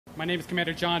My name is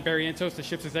Commander John Barrientos, the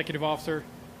ship's executive officer.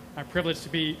 I'm privileged to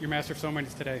be your master of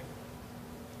ceremonies today.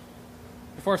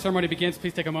 Before our ceremony begins,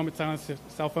 please take a moment to silence your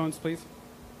cell phones, please.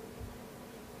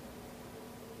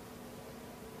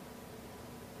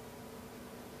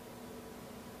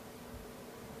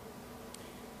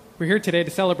 We're here today to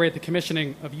celebrate the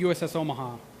commissioning of USS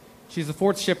Omaha. She's the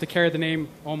fourth ship to carry the name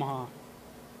Omaha.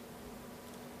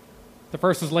 The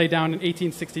first was laid down in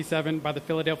 1867 by the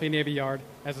Philadelphia Navy Yard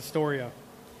as Astoria.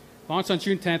 Launched on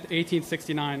June 10,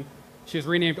 1869, she was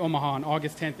renamed Omaha on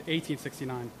August 10,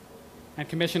 1869, and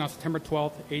commissioned on September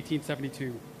 12,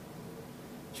 1872.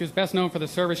 She was best known for the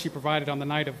service she provided on the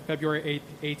night of February 8,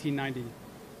 1890,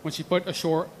 when she put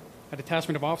ashore a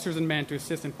detachment of officers and men to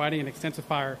assist in fighting an extensive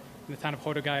fire in the town of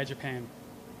Hodogaya, Japan.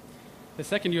 The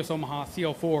second U.S. Omaha,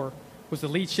 CO-4, was the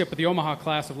lead ship of the Omaha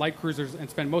class of light cruisers and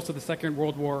spent most of the Second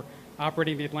World War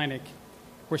operating in the Atlantic,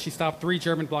 where she stopped 3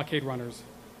 German blockade runners.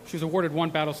 She was awarded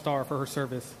 1 battle star for her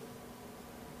service.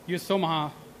 U.S. Omaha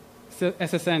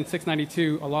SSN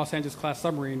 692, a Los Angeles-class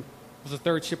submarine, was the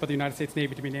third ship of the United States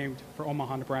Navy to be named for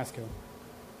Omaha, Nebraska.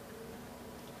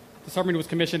 The submarine was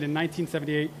commissioned in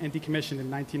 1978 and decommissioned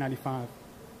in 1995.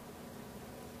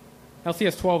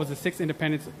 LCS-12 is the 6th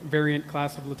independent variant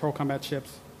class of littoral combat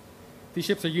ships. These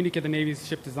ships are unique in the Navy's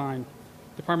ship design.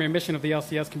 The primary mission of the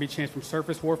LCS can be changed from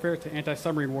surface warfare to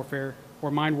anti-submarine warfare or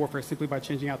mine warfare simply by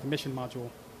changing out the mission module.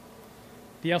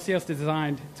 The LCS is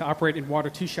designed to operate in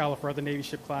water too shallow for other Navy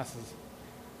ship classes.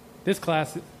 This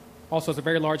class also has a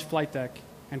very large flight deck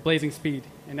and blazing speed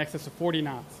in excess of 40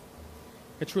 knots.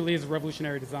 It truly is a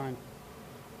revolutionary design.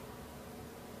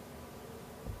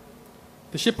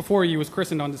 The ship before you was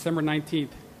christened on December 19,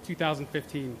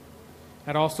 2015,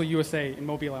 at Also USA in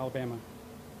Mobile, Alabama.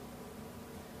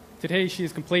 Today, she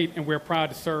is complete, and we are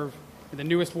proud to serve in the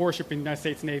newest warship in the United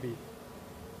States Navy.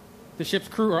 The ship's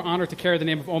crew are honored to carry the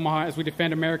name of Omaha as we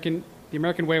defend the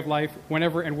American way of life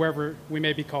whenever and wherever we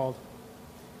may be called.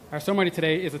 Our ceremony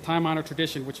today is a time-honored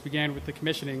tradition which began with the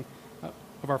commissioning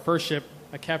of our first ship,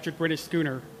 a captured British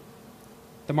schooner,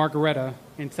 the Margaretta,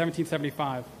 in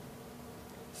 1775.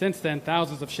 Since then,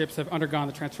 thousands of ships have undergone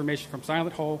the transformation from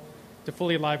silent hull to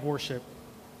fully alive warship.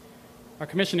 Our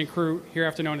commissioning crew,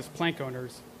 hereafter known as plank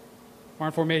owners, are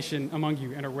in formation among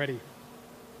you and are ready.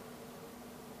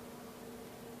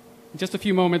 In just a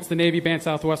few moments, the Navy Band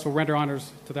Southwest will render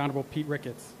honors to the Honorable Pete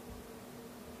Ricketts.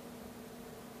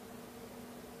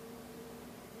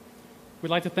 We'd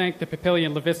like to thank the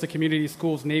Papillion La Vista Community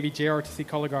Schools Navy JROTC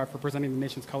Color Guard for presenting the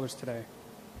nation's colors today.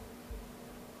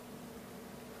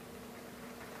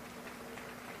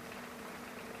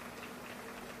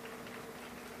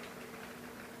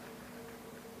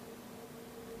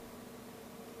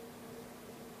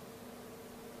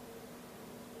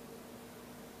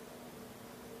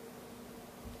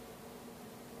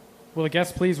 Will the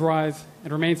guests please rise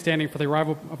and remain standing for the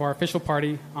arrival of our official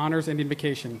party, honors, and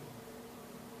invocation.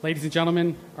 Ladies and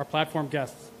gentlemen, our platform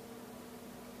guests.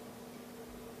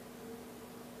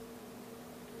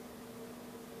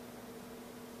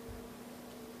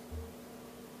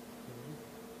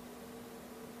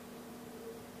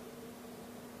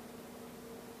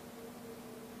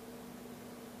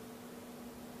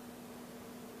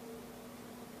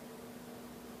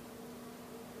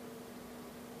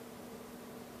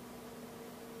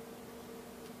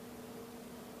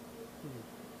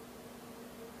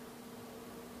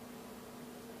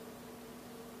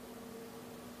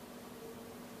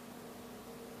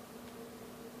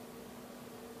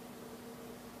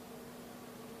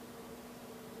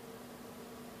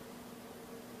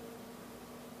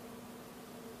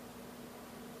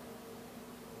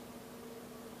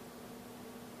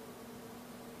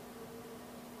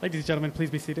 Ladies and gentlemen,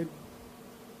 please be seated.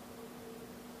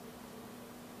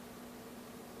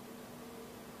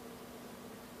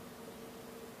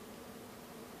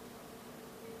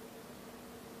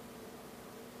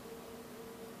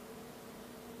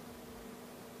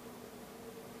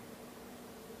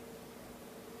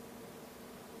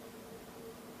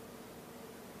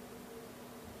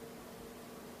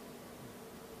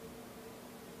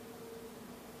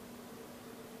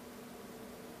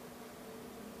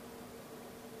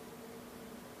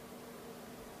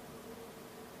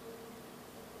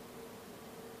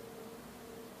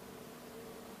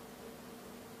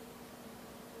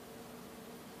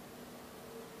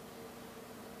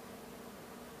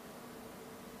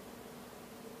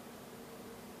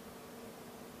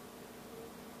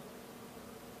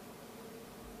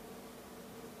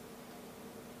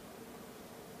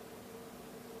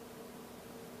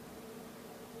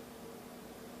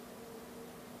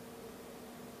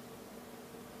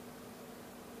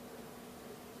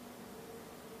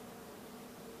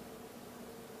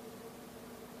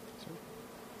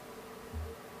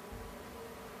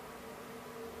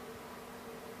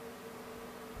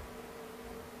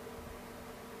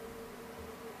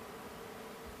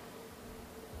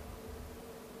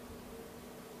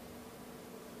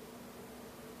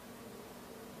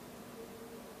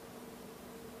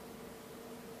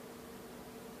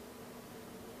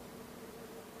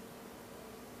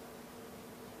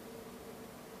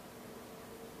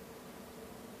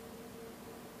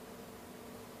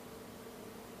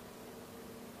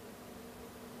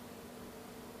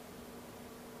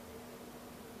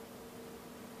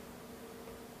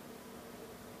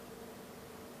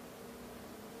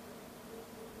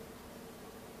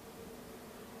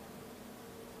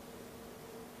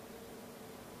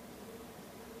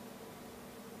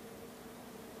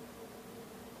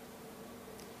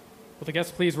 Will the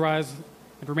guests please rise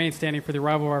and remain standing for the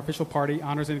arrival of our official party,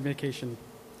 honors, and invocation.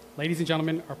 Ladies and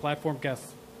gentlemen, our platform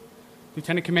guests.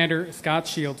 Lieutenant Commander Scott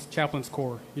Shields, Chaplain's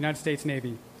Corps, United States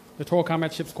Navy, Littoral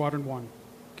Combat Ship Squadron 1,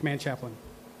 Command Chaplain.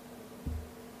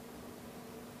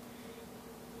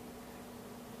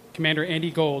 Commander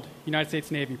Andy Gold, United States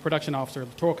Navy, Production Officer,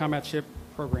 Littoral Combat Ship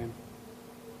Program.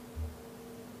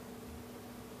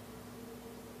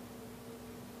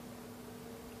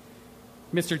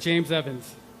 Mr. James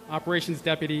Evans, Operations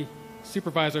Deputy,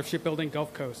 Supervisor of Shipbuilding,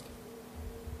 Gulf Coast.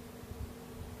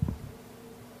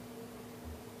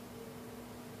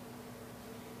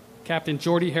 Captain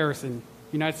Jordy Harrison,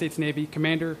 United States Navy,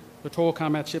 Commander, Littoral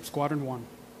Combat Ship Squadron 1.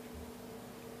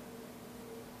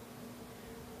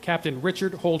 Captain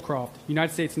Richard Holdcroft,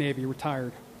 United States Navy,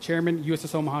 retired, Chairman,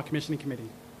 USS Omaha Commissioning Committee.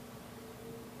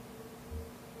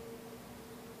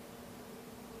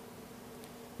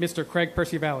 Mr. Craig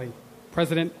Percivalli,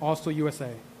 President, Austal,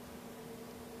 USA.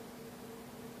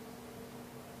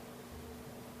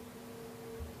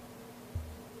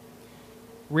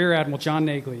 Rear Admiral John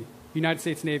Nagley, United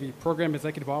States Navy, Program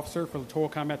Executive Officer for Littoral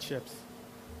Combat Ships.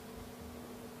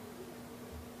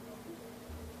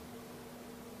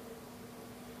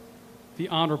 The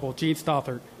Honorable Gene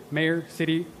Stothert, Mayor,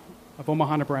 City of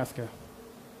Omaha, Nebraska.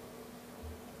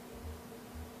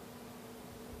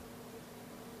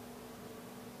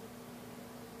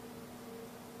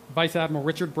 Vice Admiral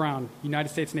Richard Brown, United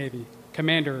States Navy,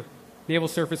 Commander, Naval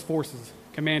Surface Forces,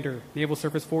 Commander, Naval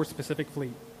Surface Force Pacific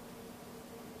Fleet.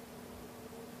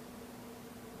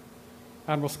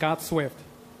 Admiral Scott Swift,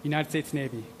 United States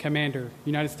Navy, Commander,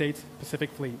 United States Pacific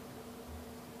Fleet.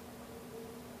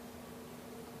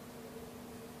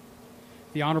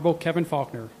 The Honorable Kevin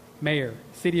Faulkner, Mayor,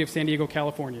 City of San Diego,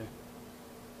 California.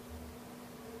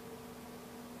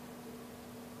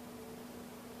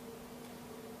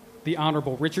 The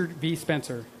Honorable Richard V.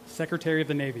 Spencer, Secretary of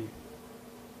the Navy.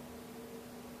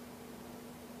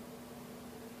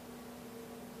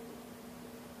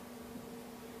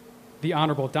 The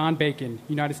Honorable Don Bacon,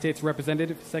 United States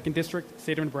Representative, 2nd District,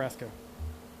 State of Nebraska.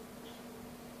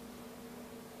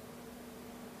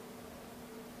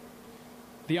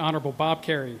 The Honorable Bob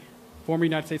Kerrey, former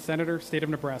United States Senator, State of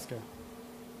Nebraska.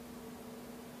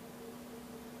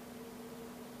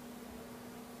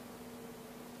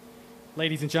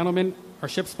 Ladies and gentlemen, our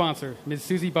ship sponsor, Ms.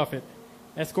 Susie Buffett,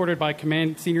 escorted by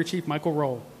Command Senior Chief Michael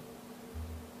Roll.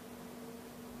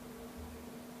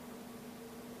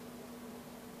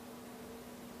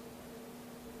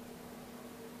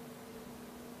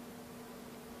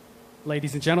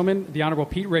 Ladies and gentlemen, the Honorable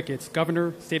Pete Ricketts,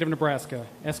 Governor, State of Nebraska,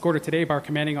 escorted today by our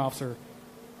commanding officer,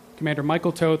 Commander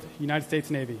Michael Toth, United States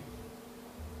Navy.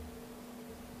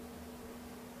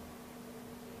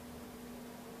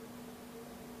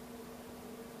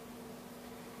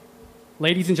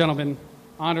 Ladies and gentlemen,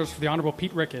 honors for the Honorable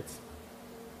Pete Ricketts.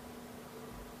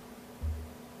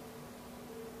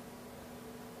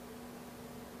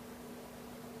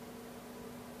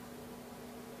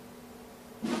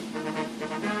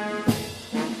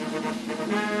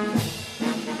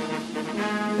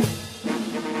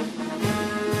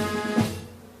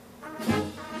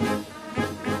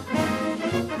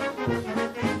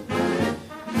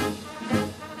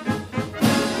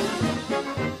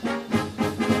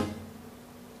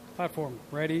 Platform,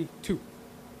 ready, 2.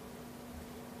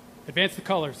 Advance the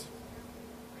colors.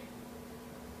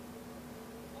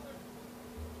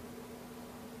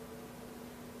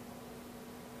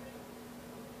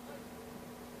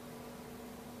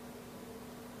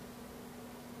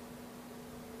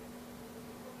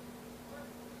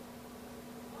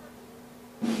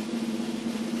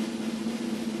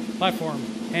 Platform,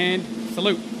 and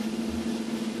salute.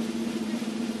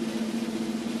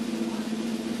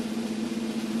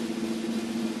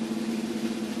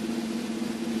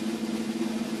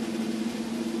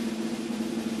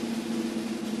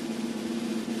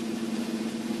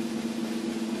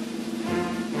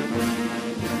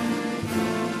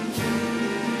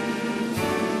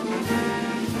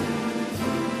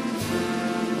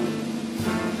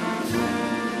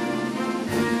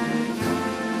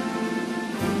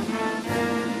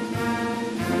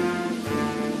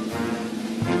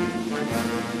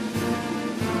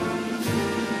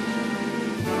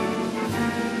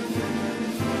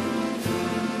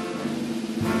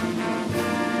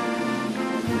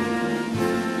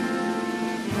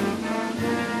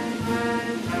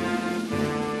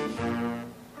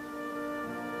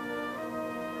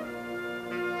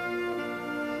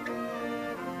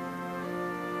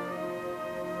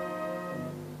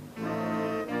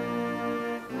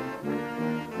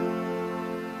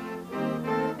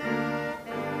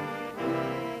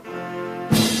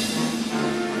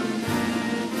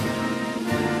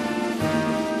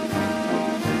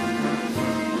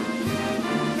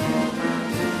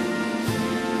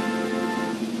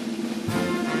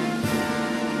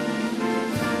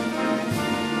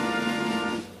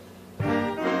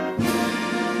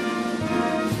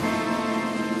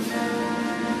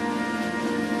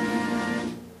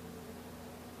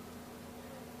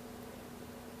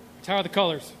 Tower the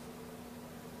colors.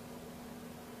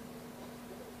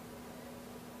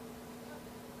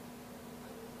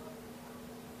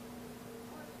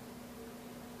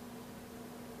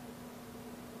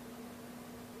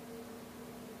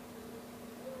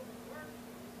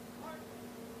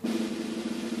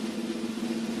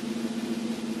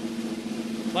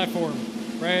 Platform.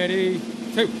 Ready,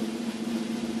 two.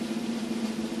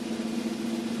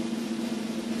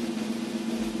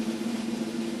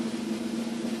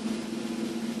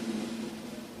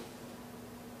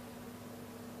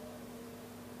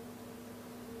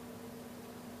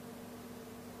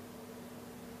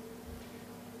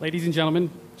 Ladies and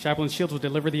gentlemen, Chaplain Shields will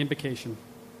deliver the invocation.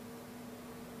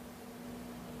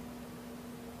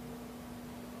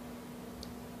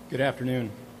 Good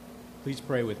afternoon. Please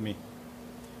pray with me.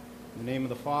 In the name of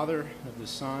the Father, of the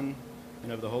Son,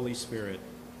 and of the Holy Spirit.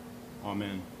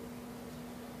 Amen.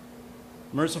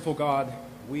 Merciful God,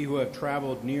 we who have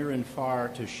traveled near and far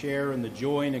to share in the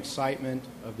joy and excitement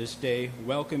of this day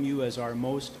welcome you as our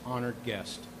most honored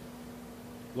guest.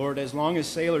 Lord, as long as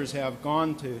sailors have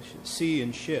gone to sea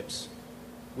in ships,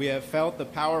 we have felt the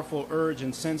powerful urge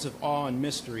and sense of awe and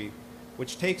mystery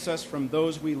which takes us from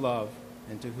those we love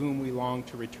and to whom we long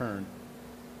to return.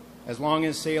 As long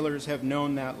as sailors have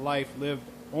known that life lived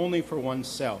only for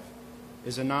oneself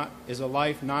is a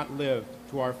life not lived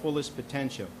to our fullest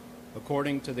potential,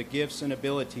 according to the gifts and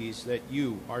abilities that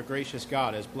you, our gracious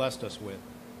God, has blessed us with.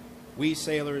 We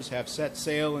sailors have set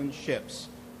sail in ships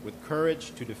with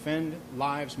courage to defend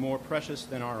lives more precious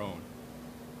than our own.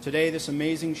 Today, this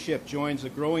amazing ship joins a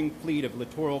growing fleet of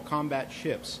littoral combat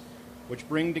ships, which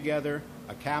bring together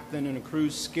a captain and a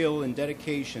crew's skill and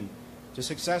dedication to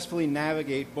successfully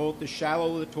navigate both the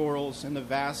shallow littorals and the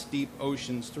vast deep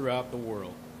oceans throughout the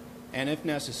world, and if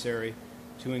necessary,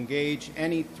 to engage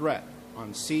any threat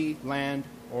on sea, land,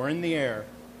 or in the air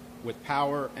with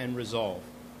power and resolve.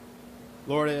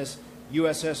 Lord, as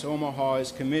USS Omaha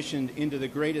is commissioned into the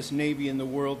greatest Navy in the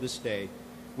world this day,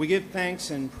 we give thanks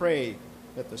and pray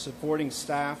that the supporting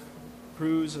staff,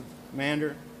 crews of the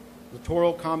commander,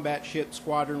 Littoral Combat Ship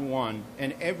Squadron 1,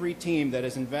 and every team that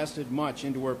has invested much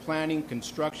into her planning,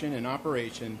 construction, and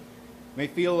operation may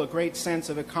feel a great sense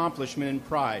of accomplishment and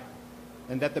pride,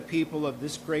 and that the people of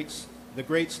the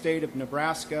great state of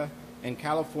Nebraska and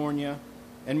California,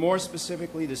 and more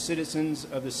specifically the citizens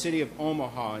of the city of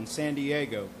Omaha and San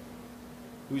Diego,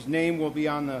 whose name will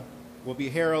be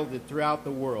heralded throughout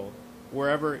the world,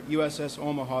 wherever USS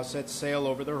Omaha sets sail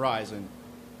over the horizon.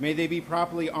 May they be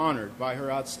properly honored by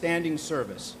her outstanding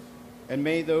service, and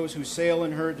may those who sail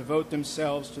in her devote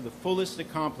themselves to the fullest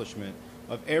accomplishment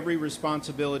of every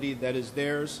responsibility that is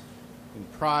theirs in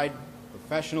pride,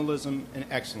 professionalism, and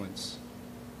excellence.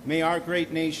 May our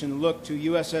great nation look to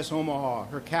USS Omaha,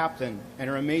 her captain, and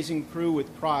her amazing crew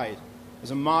with pride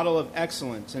as a model of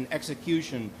excellence and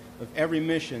execution of every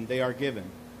mission they are given,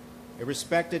 a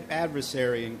respected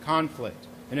adversary in conflict,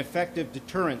 an effective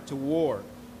deterrent to war,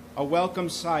 a welcome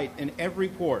sight in every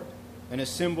port, and a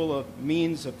symbol of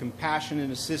means of compassion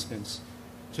and assistance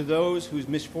to those whose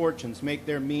misfortunes make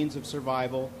their means of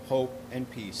survival, hope, and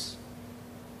peace.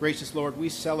 Gracious Lord, we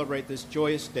celebrate this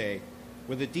joyous day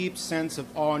with a deep sense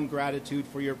of awe and gratitude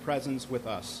for your presence with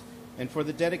us and for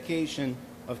the dedication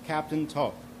of Captain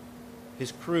Toth,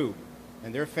 his crew,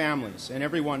 and their families, and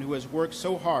everyone who has worked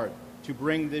so hard to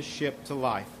bring this ship to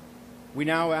life. We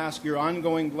now ask your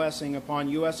ongoing blessing upon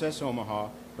USS Omaha,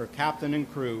 her captain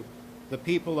and crew, the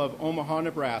people of Omaha,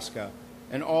 Nebraska,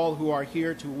 and all who are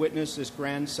here to witness this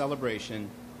grand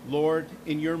celebration. Lord,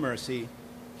 in your mercy,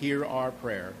 hear our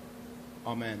prayer.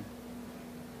 Amen.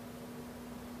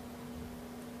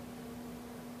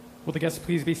 Will the guests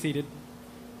please be seated?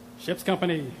 Ship's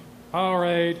company,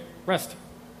 parade, rest.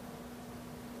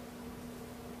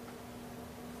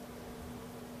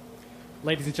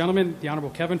 Ladies and gentlemen, the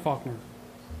Honorable Kevin Faulkner.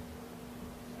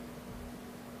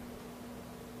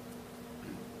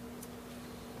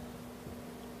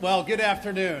 Well, good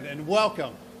afternoon and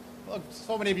welcome. Look,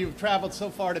 so many of you have traveled so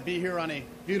far to be here on a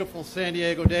beautiful San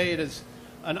Diego day. It is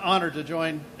an honor to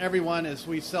join everyone as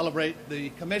we celebrate the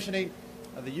commissioning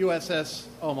of the USS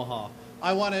Omaha.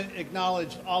 I want to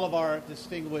acknowledge all of our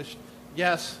distinguished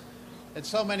guests and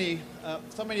so many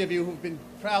of you who've been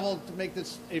traveled to make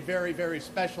this a very, very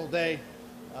special day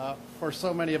for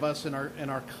so many of us in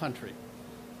our country.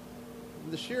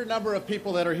 The sheer number of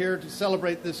people that are here to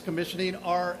celebrate this commissioning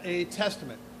are a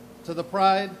testament to the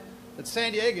pride that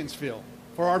San Diegans feel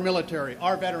for our military,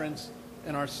 our veterans,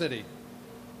 and our city.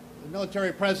 The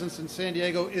military presence in San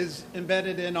Diego is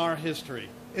embedded in our history.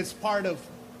 It's part of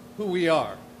who we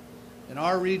are. And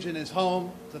our region is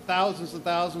home to thousands and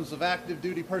thousands of active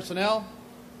duty personnel,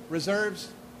 reserves,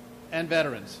 and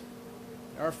veterans,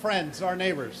 our friends, our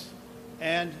neighbors,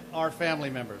 and our family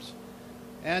members.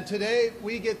 And today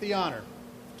we get the honor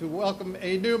to welcome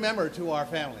a new member to our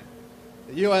family,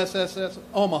 the USS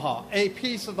Omaha, a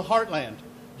piece of the heartland,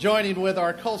 joining with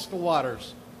our coastal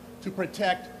waters to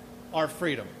protect our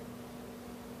freedom.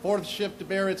 Fourth ship to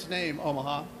bear its name,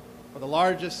 Omaha, for the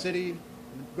largest city in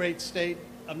the great state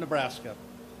of Nebraska.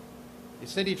 A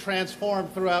city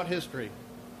transformed throughout history,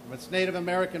 from its Native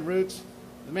American roots,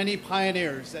 the many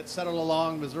pioneers that settled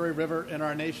along Missouri River in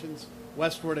our nation's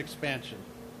westward expansion.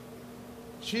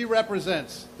 She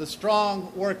represents the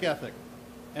strong work ethic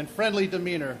and friendly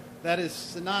demeanor that is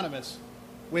synonymous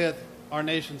with our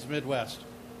nation's Midwest.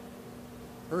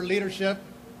 Her leadership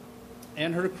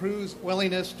and her crew's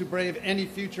willingness to brave any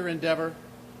future endeavor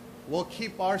will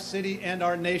keep our city and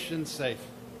our nation safe.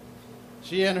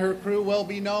 She and her crew will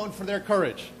be known for their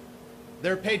courage,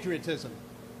 their patriotism,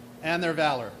 and their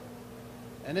valor.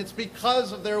 And it's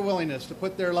because of their willingness to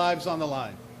put their lives on the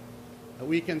line that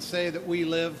we can say that we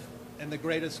live in the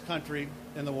greatest country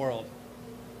in the world.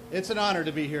 It's an honor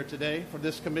to be here today for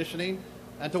this commissioning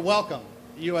and to welcome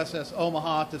USS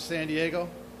Omaha to San Diego.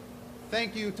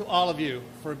 Thank you to all of you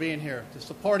for being here, to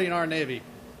supporting our Navy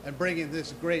and bringing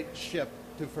this great ship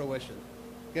to fruition.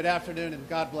 Good afternoon, and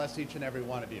God bless each and every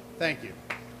one of you. Thank you.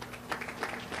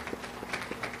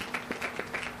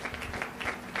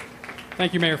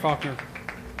 Thank you, Mayor Faulkner.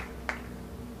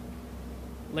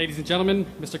 Ladies and gentlemen,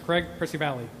 Mr. Craig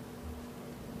Percivali.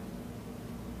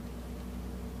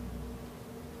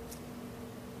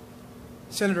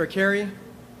 Senator Kerry,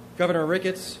 Governor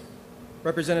Ricketts,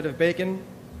 Representative Bacon,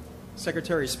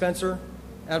 Secretary Spencer,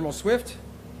 Admiral Swift,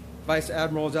 Vice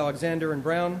Admirals Alexander and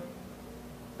Brown,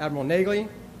 Admiral Nagley,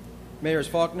 Mayors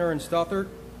Faulkner and Stothert,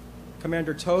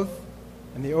 Commander Toth,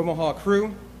 and the Omaha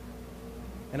crew,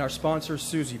 and our sponsor,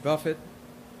 Susie Buffett.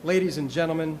 Ladies and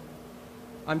gentlemen,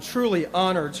 I'm truly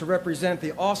honored to represent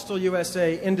the Austell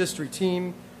USA industry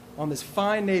team on this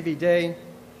fine Navy day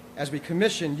as we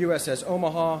commission USS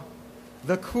Omaha,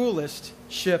 the coolest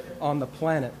ship on the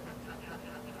planet.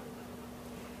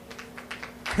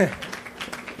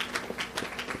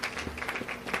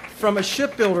 From a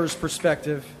shipbuilder's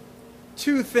perspective,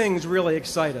 two things really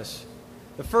excite us.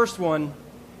 The first one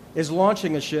is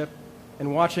launching a ship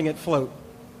and watching it float,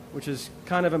 which is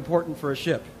kind of important for a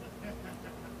ship.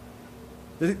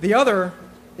 The other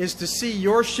is to see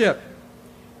your ship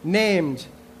named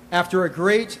after a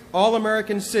great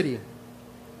all-American city,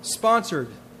 sponsored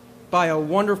by a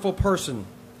wonderful person,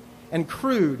 and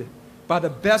crewed by the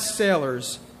best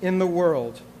sailors in the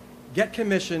world, get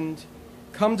commissioned,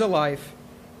 come to life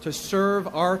to serve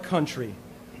our country.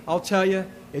 I'll tell you,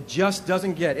 it just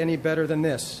doesn't get any better than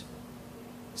this.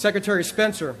 Secretary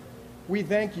Spencer, we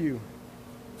thank you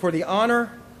for the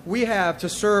honor we have to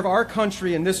serve our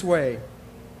country in this way,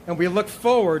 and we look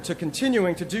forward to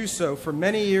continuing to do so for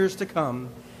many years to come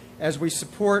as we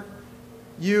support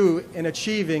you in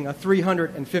achieving a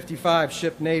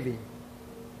 355-ship Navy.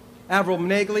 Admiral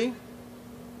Nagley,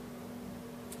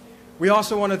 we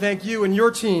also want to thank you and your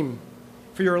team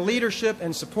for your leadership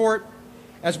and support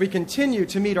as we continue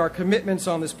to meet our commitments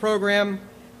on this program,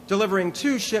 delivering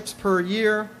 2 ships per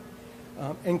year,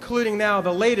 including now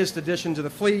the latest addition to the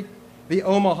fleet, the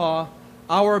Omaha,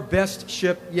 our best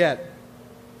ship yet.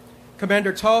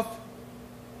 Commander Toth,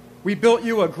 we built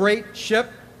you a great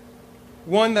ship,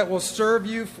 one that will serve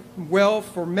you well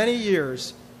for many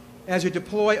years as you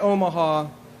deploy Omaha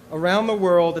around the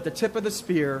world at the tip of the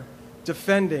spear,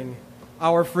 defending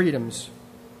our freedoms.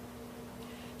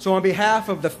 So on behalf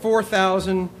of the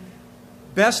 4,000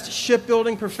 best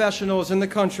shipbuilding professionals in the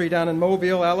country down in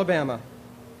Mobile, Alabama,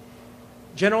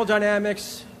 General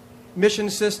Dynamics, Mission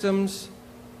Systems,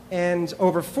 and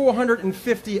over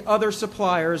 450 other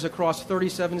suppliers across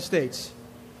 37 states,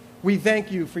 we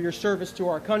thank you for your service to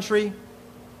our country.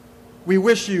 We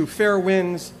wish you fair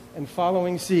winds and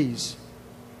following seas.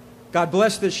 God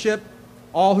bless this ship,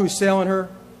 all who sail in her,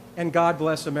 and God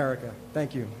bless America.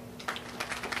 Thank you.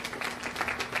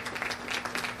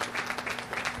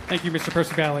 Thank you, Mr.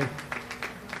 Percivali.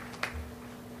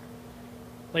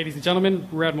 Ladies and gentlemen,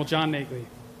 Rear Admiral John Nagley.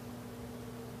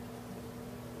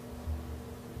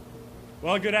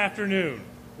 Well, good afternoon.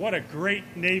 What a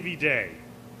great Navy day.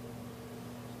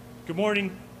 Good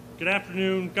morning, good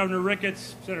afternoon, Governor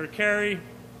Ricketts, Senator Kerry,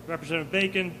 Representative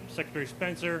Bacon, Secretary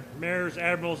Spencer, mayors,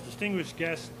 admirals, distinguished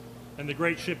guests, and the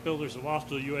great shipbuilders of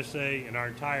Austell USA and our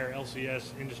entire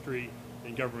LCS industry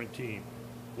and government team.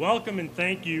 Welcome and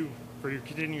thank you for your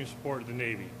continuing support of the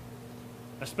Navy.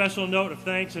 A special note of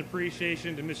thanks and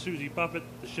appreciation to Ms. Susie Buffett,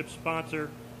 the ship's sponsor,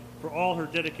 for all her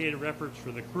dedicated efforts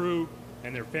for the crew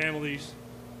and their families,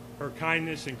 Her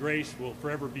kindness and grace will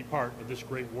forever be part of this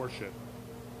great warship.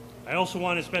 I also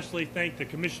want to especially thank the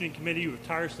commissioning committee who have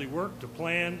tirelessly worked to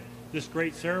plan this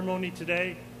great ceremony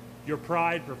today. Your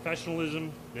pride,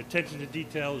 professionalism, and attention to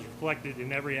detail is reflected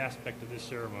in every aspect of this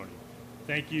ceremony.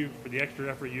 Thank you for the extra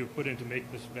effort you have put in to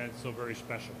make this event so very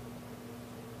special.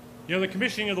 You know, the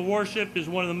commissioning of the warship is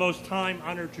one of the most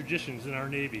time-honored traditions in our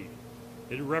Navy.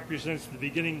 It represents the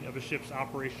beginning of a ship's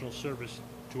operational service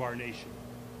to our nation.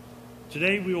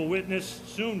 Today we will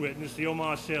soon witness the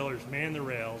Omaha sailors man the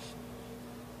rails,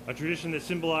 a tradition that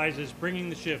symbolizes bringing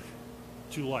the ship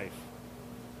to life.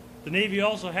 The Navy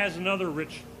also has another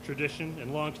rich tradition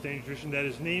and long-standing tradition, that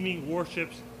is naming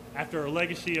warships after a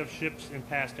legacy of ships in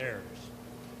past eras.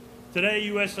 Today,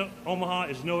 USS Omaha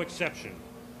is no exception.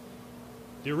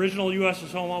 The original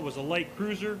USS Omaha was a light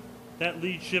cruiser, that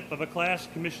lead ship of a class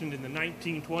commissioned in the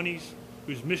 1920s,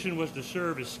 whose mission was to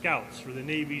serve as scouts for the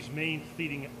Navy's main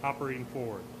fleeting operating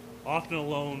forward, often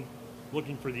alone,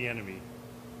 looking for the enemy.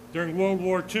 During World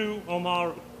War II,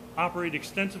 Omaha operated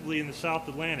extensively in the South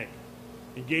Atlantic,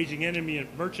 engaging enemy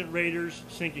merchant raiders,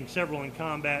 sinking several in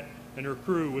combat, and her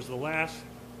crew was the last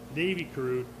Navy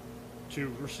crew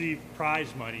to receive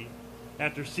prize money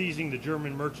after seizing the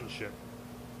German merchant ship.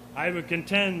 I would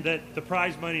contend that the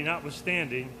prize money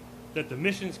notwithstanding, that the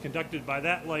missions conducted by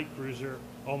that light cruiser,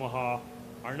 Omaha,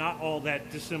 are not all that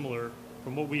dissimilar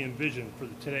from what we envision for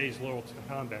today's loyal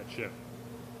combat ship.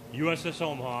 USS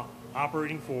Omaha,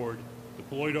 operating forward,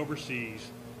 deployed overseas,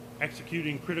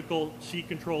 executing critical sea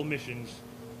control missions,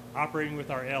 operating with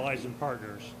our allies and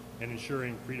partners, and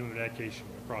ensuring freedom of navigation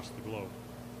across the globe.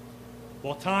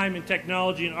 While time and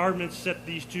technology and armaments set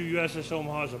these two USS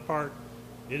Omahas apart,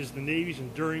 it is the Navy's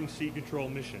enduring sea control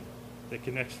mission that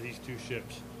connects these two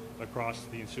ships across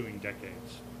the ensuing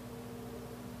decades.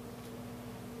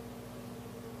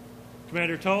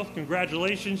 Commander Toth,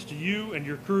 congratulations to you and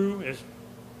your crew as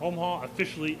Omaha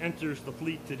officially enters the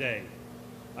fleet today.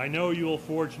 I know you will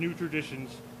forge new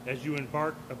traditions as you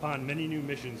embark upon many new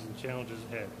missions and challenges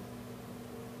ahead.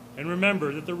 And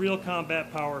remember that the real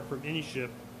combat power from any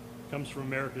ship comes from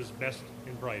America's best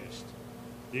and brightest.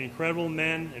 The incredible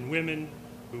men and women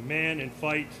who man and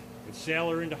fight and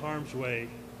sailor into harm's way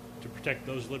to protect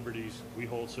those liberties we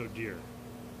hold so dear.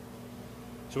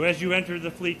 So as you enter the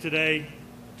fleet today,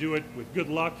 do it with good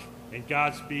luck and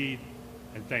Godspeed,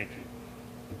 and thank you.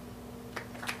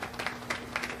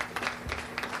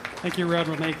 Thank you,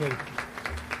 Admiral Nagley.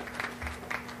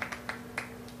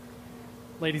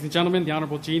 Ladies and gentlemen, the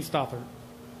Honorable Gene Stothert.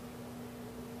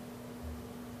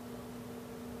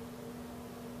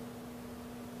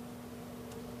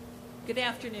 Good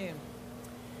afternoon.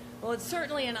 Well, it's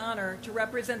certainly an honor to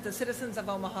represent the citizens of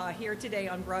Omaha here today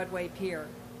on Broadway Pier.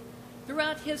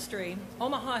 Throughout history,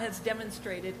 Omaha has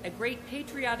demonstrated a great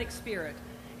patriotic spirit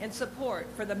and support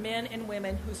for the men and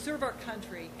women who serve our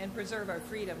country and preserve our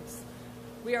freedoms.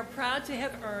 We are proud to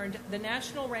have earned the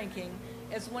national ranking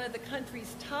as one of the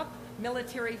country's top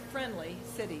military-friendly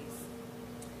cities.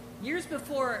 Years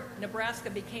before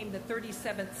Nebraska became the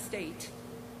 37th state,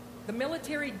 the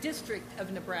military district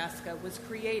of Nebraska was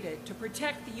created to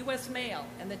protect the U.S. mail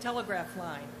and the telegraph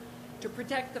line, to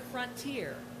protect the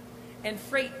frontier, and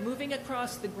freight moving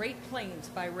across the Great Plains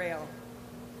by rail.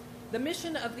 The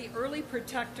mission of the early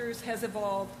protectors has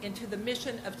evolved into the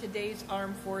mission of today's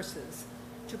armed forces,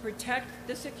 to protect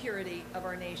the security of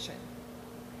our nation.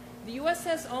 The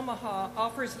USS Omaha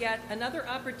offers yet another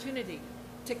opportunity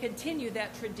to continue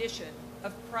that tradition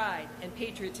of pride and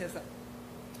patriotism.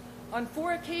 On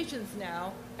 4 occasions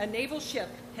now, a naval ship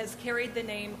has carried the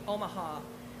name Omaha,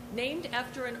 named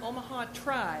after an Omaha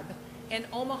tribe, and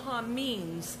Omaha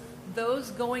means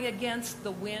those going against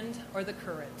the wind or the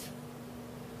current.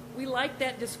 We like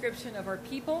that description of our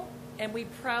people, and we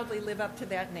proudly live up to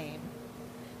that name.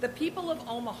 The people of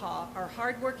Omaha are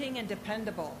hardworking and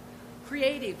dependable,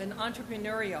 creative and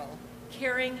entrepreneurial,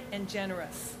 caring and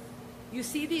generous. You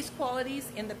see these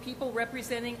qualities in the people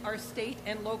representing our state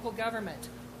and local government,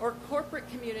 our corporate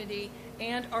community,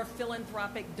 and our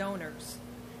philanthropic donors.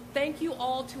 Thank you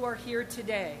all who are here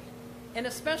today, and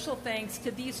a special thanks to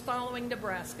these following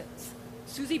Nebraskans: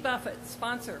 Susie Buffett,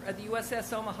 sponsor of the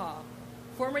USS Omaha;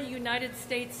 former United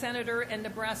States Senator and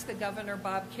Nebraska Governor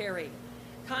Bob Kerrey;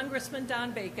 Congressman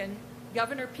Don Bacon;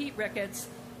 Governor Pete Ricketts;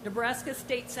 Nebraska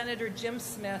State Senator Jim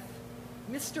Smith;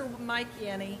 Mr. Mike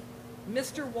Yanni;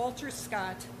 Mr. Walter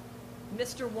Scott;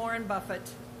 Mr. Warren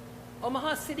Buffett;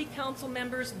 Omaha City Council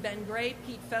members Ben Gray,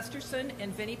 Pete Festerson,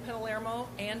 and Vinnie Palermo,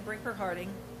 and Brinker Harding.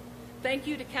 Thank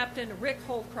you to Captain Rick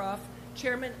Holcroft,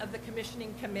 Chairman of the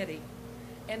Commissioning Committee.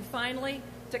 And finally,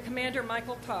 to Commander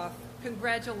Michael Toth,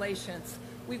 congratulations.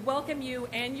 We welcome you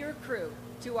and your crew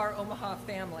to our Omaha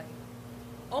family.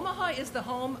 Omaha is the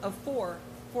home of 4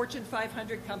 Fortune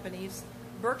 500 companies: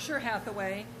 Berkshire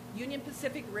Hathaway, Union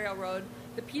Pacific Railroad,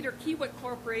 the Peter Kiewit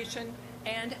Corporation,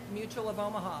 and Mutual of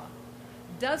Omaha.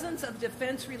 Dozens of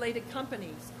defense-related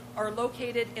companies are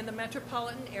located in the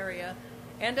metropolitan area,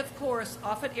 and of course,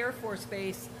 Offutt Air Force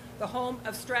Base, the home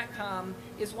of Stratcom,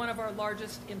 is one of our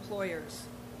largest employers.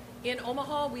 In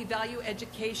Omaha, we value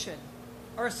education.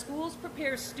 Our schools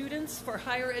prepare students for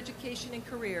higher education and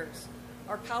careers.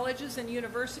 Our colleges and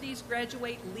universities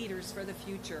graduate leaders for the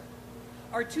future.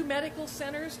 Our 2 medical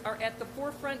centers are at the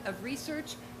forefront of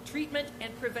research, treatment,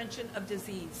 and prevention of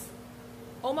disease.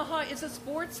 Omaha is a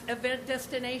sports event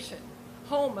destination,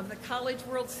 home of the College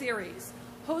World Series,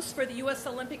 host for the U.S.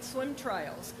 Olympic swim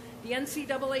trials, the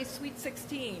NCAA Sweet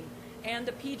 16, and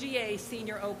the PGA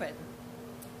Senior Open.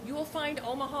 You will find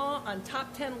Omaha on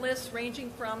top 10 lists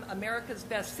ranging from America's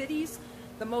best cities,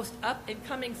 the most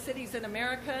up-and-coming cities in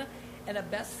America, and a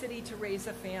best city to raise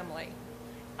a family.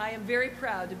 I am very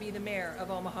proud to be the mayor of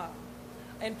Omaha,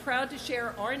 and proud to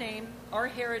share our name, our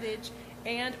heritage,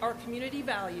 and our community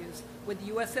values with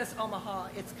USS Omaha,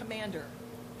 its commander.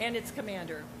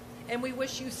 And we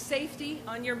wish you safety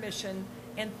on your mission,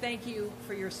 and thank you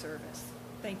for your service.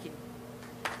 Thank you.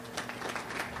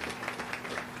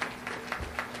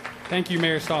 Thank you,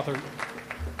 Mayor Stothert.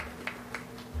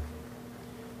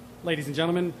 Ladies and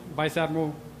gentlemen, Vice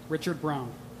Admiral Richard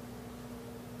Brown.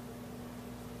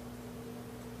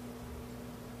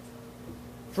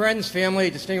 Friends, family,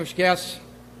 distinguished guests,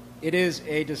 it is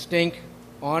a distinct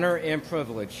honor and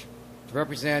privilege to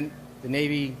represent the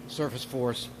Navy Surface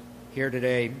Force here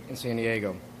today in San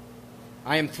Diego.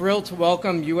 I am thrilled to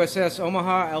welcome USS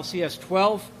Omaha LCS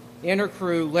 12 and her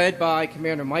crew, led by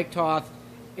Commander Mike Toth,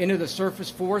 into the Surface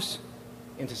Force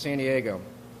into San Diego.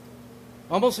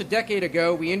 Almost a decade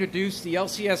ago, we introduced the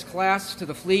LCS class to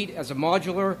the fleet as a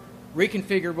modular,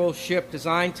 reconfigurable ship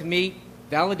designed to meet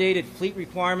validated fleet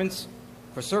requirements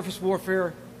for surface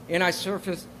warfare,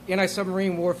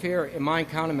 anti-submarine warfare, and mine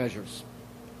countermeasures.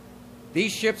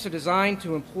 These ships are designed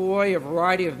to employ a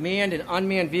variety of manned and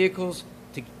unmanned vehicles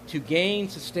to gain,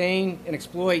 sustain, and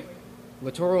exploit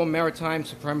littoral maritime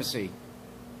supremacy.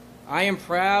 I am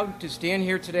proud to stand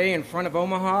here today in front of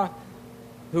Omaha,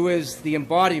 who is the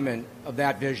embodiment of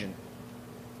that vision.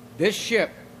 This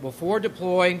ship will forward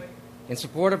deploy in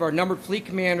support of our numbered fleet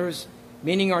commanders,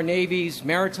 meeting our Navy's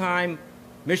maritime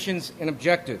missions and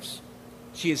objectives.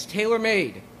 She is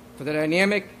tailor-made for the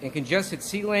dynamic and congested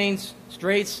sea lanes,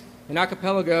 straits, and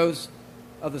archipelagos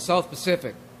of the South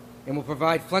Pacific, and will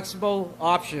provide flexible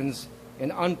options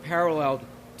and unparalleled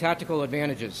tactical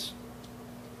advantages.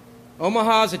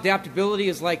 Omaha's adaptability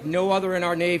is like no other in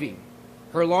our Navy.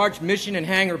 Her large mission and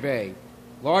hangar bay,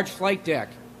 large flight deck,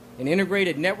 and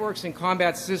integrated networks and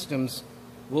combat systems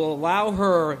will allow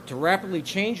her to rapidly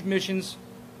change missions,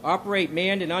 operate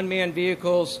manned and unmanned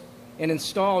vehicles, and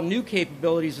install new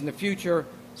capabilities in the future,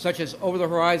 such as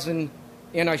over-the-horizon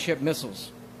anti-ship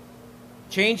missiles.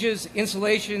 Changes,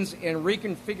 installations, and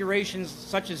reconfigurations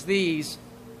such as these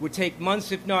would take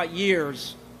months, if not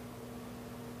years,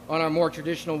 on our more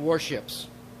traditional warships.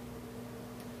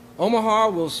 Omaha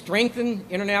will strengthen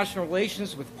international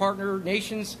relations with partner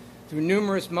nations through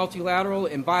numerous multilateral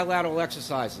and bilateral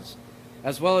exercises,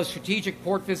 as well as strategic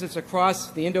port visits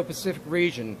across the Indo-Pacific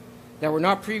region that were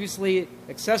not previously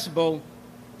accessible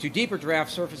to deeper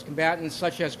draft surface combatants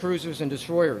such as cruisers and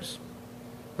destroyers.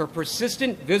 Her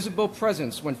persistent, visible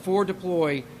presence when forward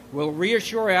deployed will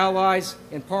reassure allies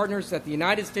and partners that the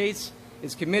United States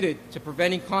is committed to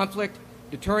preventing conflict,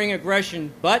 deterring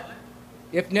aggression, but,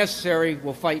 if necessary,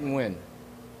 will fight and win.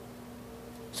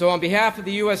 So on behalf of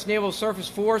the U.S. Naval Surface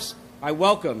Force, I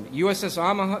welcome USS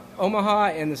Omaha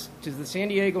and to the San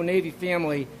Diego Navy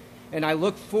family, and I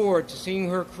look forward to seeing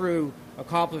her crew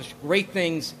accomplish great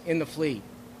things in the fleet.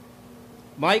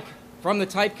 Mike, from the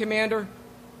Type Commander,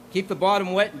 keep the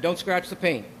bottom wet and don't scratch the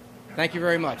paint. Thank you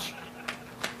very much.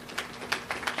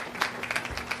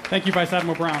 Thank you, Vice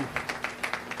Admiral Brown.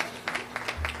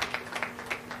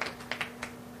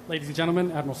 Ladies and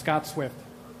gentlemen, Admiral Scott Swift.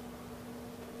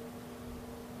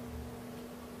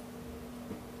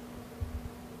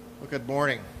 Well, good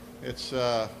morning. It's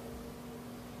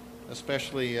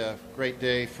especially a great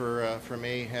day for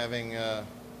me, having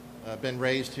been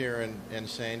raised here in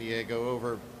San Diego.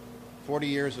 Over 40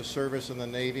 years of service in the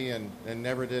Navy and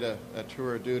never did a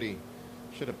tour of duty.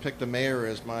 Should have picked the mayor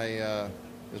as my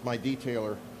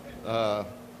detailer.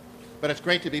 But it's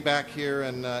great to be back here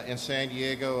in San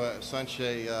Diego, such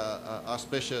a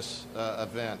auspicious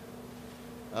event.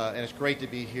 And it's great to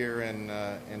be here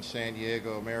in San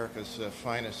Diego, America's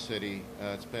finest city.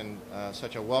 It's been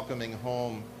such a welcoming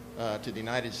home to the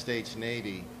United States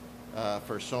Navy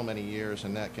for so many years,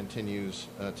 and that continues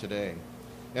today.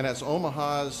 And as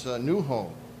Omaha's new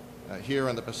home here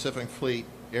in the Pacific Fleet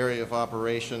area of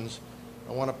operations,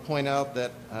 I want to point out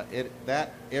that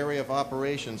that area of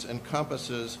operations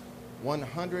encompasses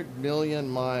 100 million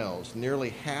miles, nearly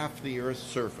half the Earth's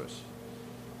surface.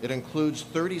 It includes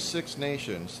 36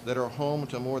 nations that are home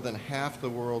to more than half the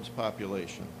world's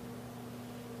population,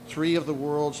 3 of the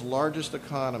world's largest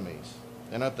economies,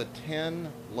 and of the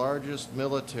 10 largest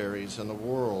militaries in the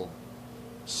world,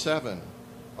 7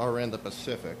 are in the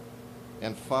Pacific,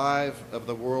 and 5 of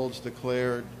the world's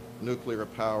declared nuclear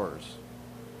powers.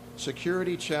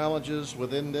 Security challenges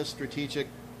within this strategic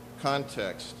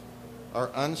context are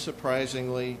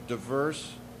unsurprisingly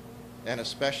diverse and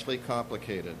especially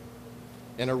complicated.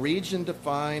 In a region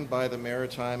defined by the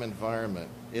maritime environment,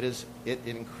 it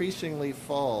increasingly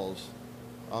falls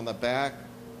on the back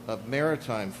of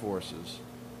maritime forces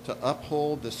to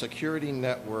uphold the security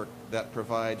network that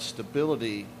provides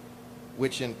stability,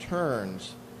 which in turn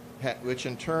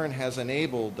has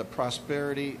enabled the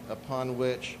prosperity upon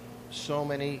which so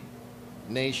many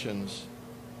nations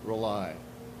rely.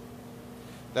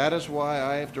 That is why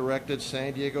I have directed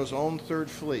San Diego's own Third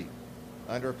Fleet,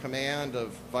 under command of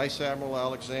Vice Admiral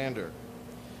Alexander,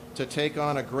 to take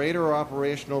on a greater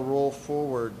operational role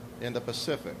forward in the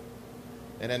Pacific.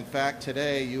 And in fact,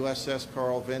 today, USS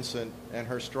Carl Vinson and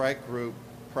her strike group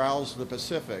prowls the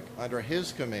Pacific under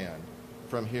his command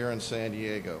from here in San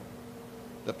Diego.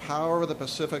 The power of the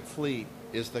Pacific Fleet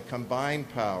is the combined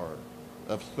power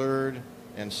of 3rd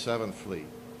and 7th Fleet.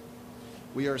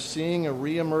 We are seeing a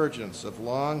reemergence of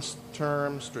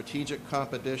long-term strategic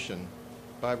competition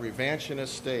by revanchist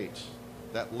states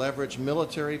that leverage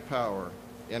military power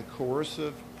and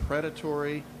coercive,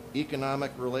 predatory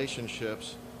economic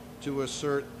relationships to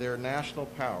assert their national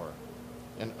power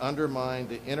and undermine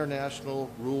the international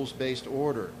rules-based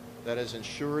order that has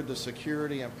ensured the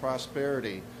security and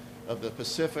prosperity of the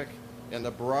Pacific and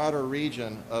the broader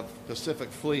region of Pacific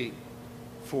Fleet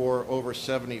for over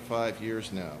 75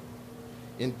 years now.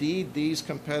 Indeed, these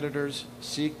competitors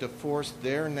seek to force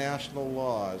their national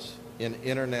laws in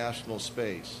international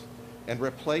space and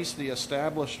replace the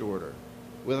established order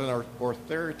with an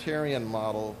authoritarian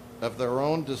model of their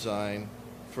own design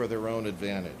for their own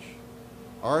advantage.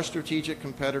 Our strategic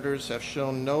competitors have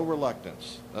shown no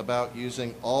reluctance about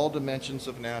using all dimensions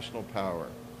of national power,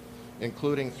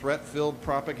 including threat-filled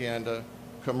propaganda,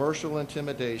 commercial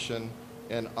intimidation,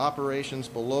 and operations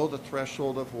below the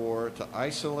threshold of war to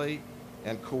isolate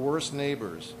and coerce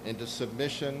neighbors into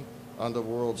submission on the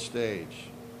world stage.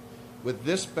 With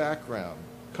this background,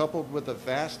 coupled with the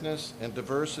vastness and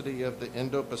diversity of the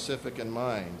Indo-Pacific in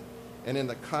mind, and in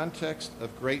the context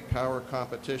of great power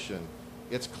competition,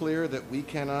 it's clear that we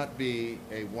cannot be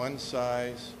a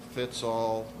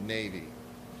one-size-fits-all Navy.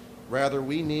 Rather,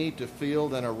 we need to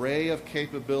field an array of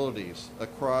capabilities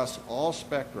across all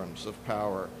spectrums of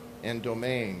power and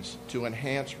domains to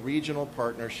enhance regional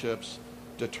partnerships,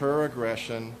 deter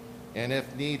aggression, and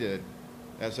if needed,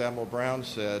 as Admiral Brown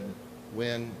said,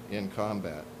 win in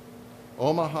combat.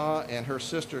 Omaha and her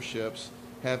sister ships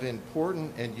have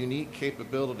important and unique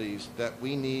capabilities that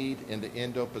we need in the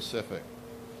Indo-Pacific.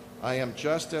 I am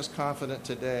just as confident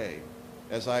today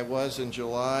as I was in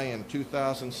July in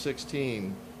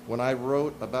 2016 when I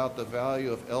wrote about the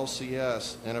value of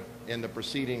LCS in the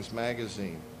Proceedings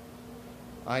magazine.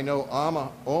 I know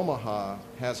Omaha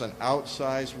has an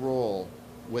outsized role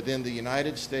within the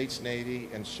United States Navy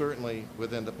and certainly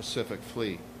within the Pacific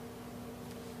Fleet.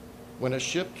 When a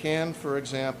ship can, for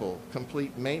example,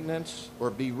 complete maintenance or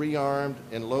be rearmed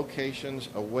in locations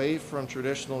away from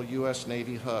traditional U.S.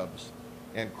 Navy hubs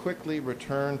and quickly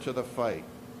return to the fight,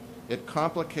 it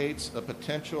complicates a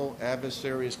potential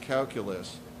adversary's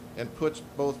calculus and puts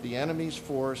both the enemy's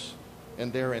force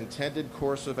and their intended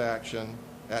course of action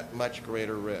at much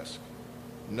greater risk.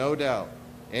 No doubt,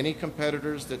 any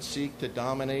competitors that seek to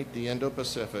dominate the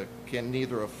Indo-Pacific can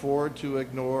neither afford to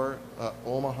ignore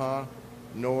Omaha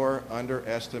nor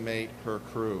underestimate her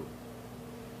crew.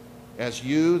 As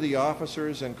you, the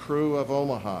officers and crew of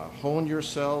Omaha, hone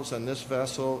yourselves and this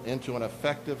vessel into an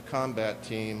effective combat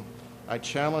team, I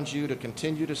challenge you to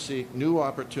continue to seek new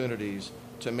opportunities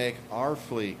to make our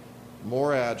fleet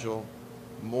more agile,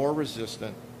 more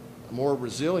resistant, more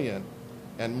resilient,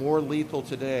 and more lethal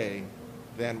today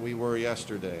than we were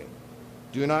yesterday.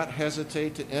 Do not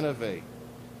hesitate to innovate,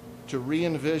 to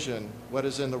re-envision what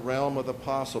is in the realm of the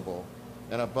possible,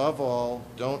 and above all,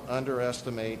 don't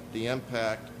underestimate the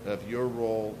impact of your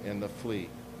role in the fleet.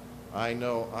 I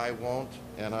know I won't,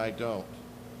 and I don't.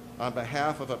 On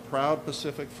behalf of a proud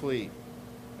Pacific Fleet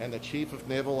and the Chief of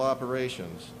Naval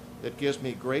Operations, it gives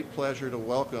me great pleasure to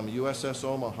welcome USS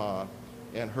Omaha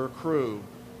and her crew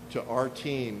to our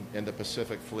team in the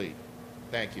Pacific Fleet.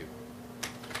 Thank you.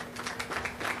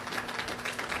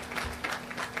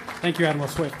 Thank you, Admiral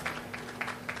Swift.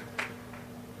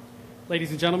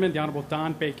 Ladies and gentlemen, the Honorable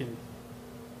Don Bacon.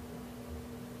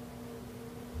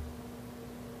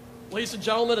 Ladies and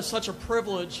gentlemen, it's such a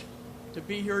privilege to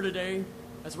be here today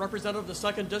as a representative of the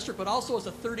 2nd District, but also as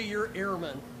a 30-year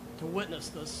airman to witness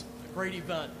this great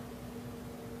event.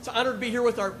 It's an honor to be here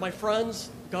with my friends,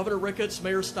 Governor Ricketts,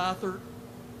 Mayor Stothert.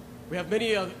 We have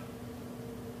many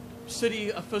city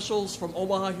officials from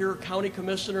Omaha here, county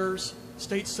commissioners,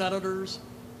 state senators.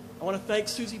 I want to thank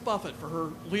Susie Buffett for her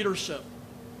leadership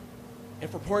and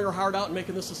for pouring her heart out and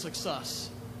making this a success.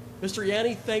 Mr.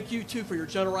 Yanni, thank you too for your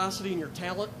generosity and your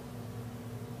talent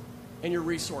and your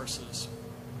resources.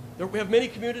 We have many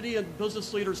community and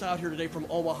business leaders out here today from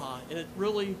Omaha, and it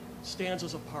really stands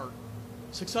us apart.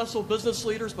 Successful business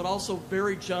leaders, but also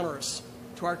very generous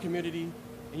to our community,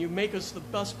 and you make us the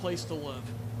best place to live.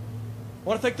 I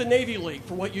want to thank the Navy League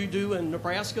for what you do in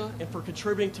Nebraska and for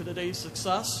contributing to today's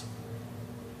success.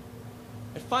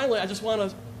 And finally, I just want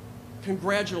to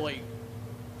congratulate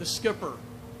the skipper,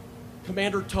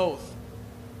 Commander Toth.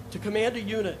 To command a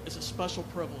unit is a special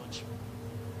privilege.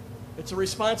 It's a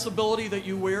responsibility that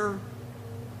you wear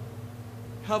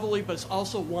heavily, but it's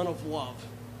also one of love.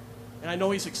 And I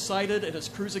know he's excited and his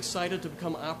crew's excited to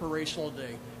become operational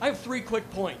today. I have 3 quick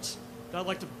points that I'd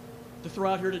like to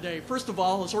throw out here today. First of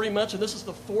all, as already mentioned, this is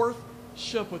the 4th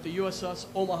ship with the USS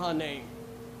Omaha name.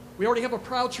 We already have a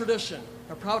proud tradition,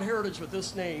 a proud heritage with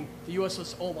this name, the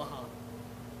USS Omaha.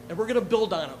 And we're going to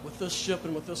build on it with this ship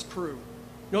and with this crew.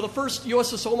 You know, the first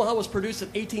USS Omaha was produced in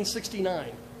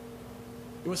 1869.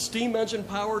 It was steam engine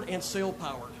powered and sail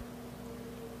powered.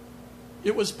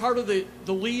 It was part of the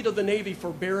lead of the Navy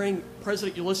for bearing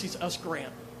President Ulysses S.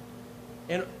 Grant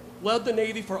and led the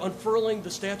Navy for unfurling the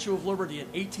Statue of Liberty in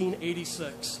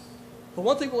 1886. But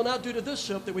one thing we'll not do to this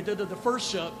ship that we did to the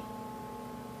first ship,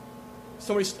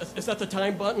 is that the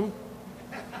time button?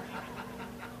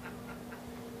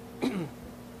 The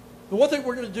one thing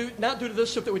we're going to not do to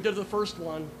this ship that we did to the first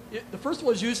one, the first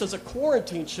one was used as a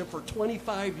quarantine ship for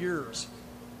 25 years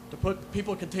to put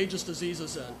people with contagious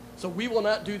diseases in. So we will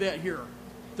not do that here.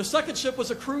 The second ship was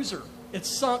a cruiser. It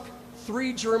sunk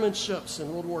 3 German ships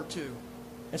in World War II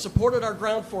and supported our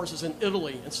ground forces in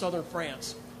Italy and southern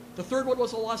France. The third one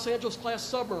was a Los Angeles-class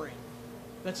submarine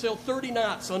that sailed 30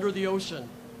 knots under the ocean,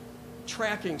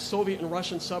 tracking Soviet and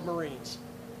Russian submarines.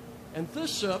 And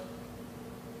this ship,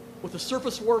 with a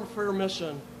surface warfare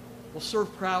mission, will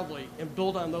serve proudly and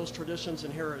build on those traditions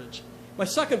and heritage. My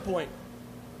second point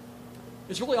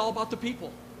is really all about the people.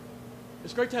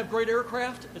 It's great to have great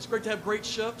aircraft. It's great to have great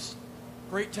ships,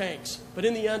 great tanks. But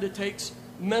in the end, it takes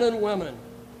men and women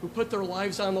who put their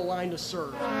lives on the line to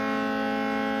serve.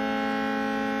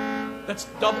 That's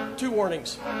 2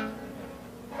 warnings.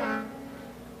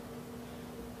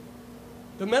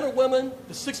 The men and women,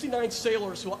 the 69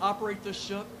 sailors who will operate this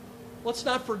ship, let's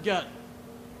not forget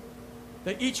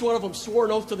that each one of them swore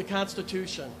an oath to the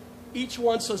Constitution. Each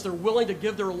one says they're willing to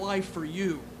give their life for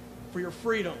you, for your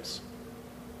freedoms,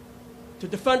 to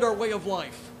defend our way of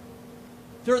life.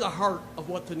 They're the heart of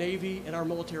what the Navy and our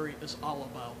military is all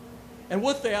about. And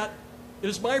with that, it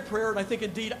is my prayer, and I think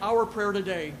indeed our prayer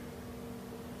today,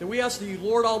 that we ask the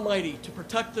Lord Almighty to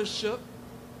protect this ship,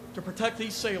 to protect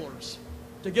these sailors,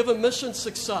 to give them mission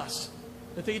success,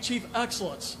 that they achieve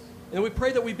excellence. And we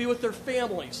pray that we be with their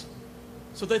families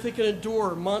so that they can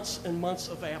endure months and months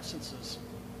of absences.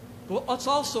 But let's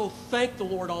also thank the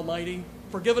Lord Almighty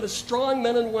for giving us strong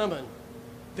men and women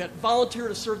that volunteer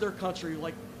to serve their country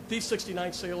like these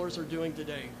 69 sailors are doing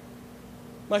today.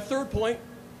 My third point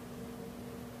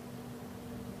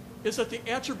is that the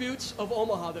attributes of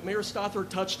Omaha that Mayor Stothert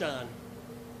touched on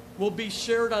will be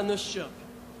shared on this ship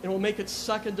and will make it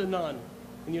second to none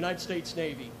in the United States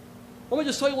Navy. Let me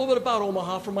just tell you a little bit about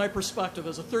Omaha from my perspective.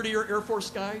 As a 30-year Air Force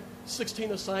guy,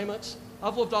 16 assignments,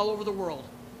 I've lived all over the world.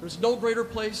 There's no greater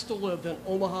place to live than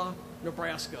Omaha,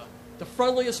 Nebraska. The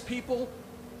friendliest people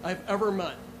I've ever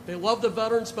met. They love the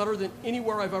veterans better than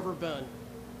anywhere I've ever been.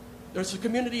 There's a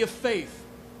community of faith,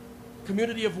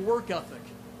 community of work ethic,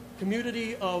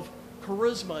 community of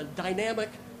charisma and dynamic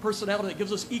personality that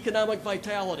gives us economic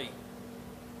vitality.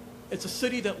 It's a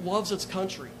city that loves its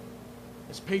country.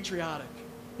 It's patriotic.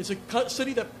 It's a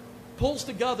city that pulls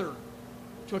together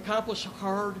to accomplish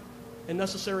hard and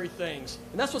necessary things.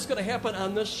 And that's what's going to happen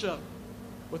on this ship.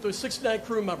 With those 69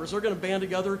 crew members, they're going to band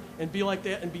together and be like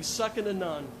that and be second to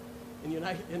none in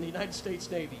the United States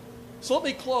Navy. So let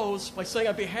me close by saying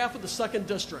on behalf of the 2nd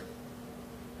District,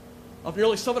 of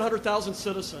nearly 700,000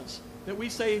 citizens that we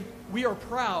say we are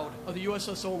proud of the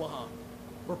USS Omaha.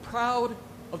 We're proud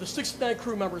of the 69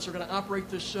 crew members who are going to operate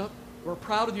this ship. We're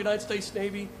proud of the United States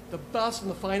Navy, the best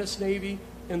and the finest Navy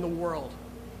in the world.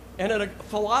 And in a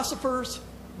philosopher's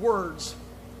words,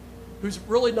 who's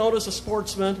really known as a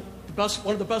sportsman,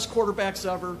 one of the best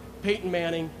quarterbacks ever, Peyton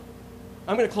Manning,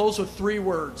 I'm going to close with 3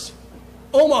 words.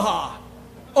 Omaha!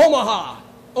 Omaha!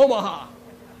 Omaha!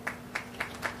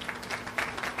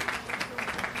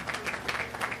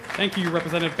 Thank you,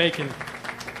 Representative Bacon.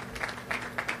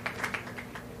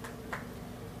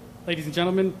 Ladies and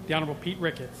gentlemen, the Honorable Pete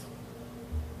Ricketts.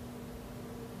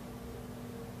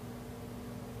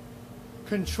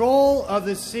 Control of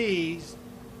the seas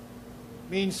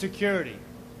means security.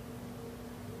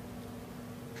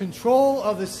 Control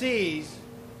of the seas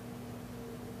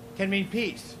can mean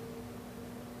peace.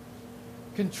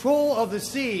 Control of the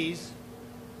seas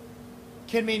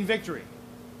can mean victory.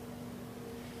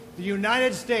 The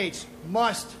United States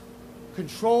must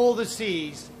control the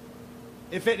seas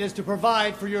if it is to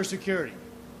provide for your security.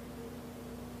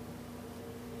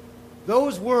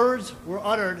 Those words were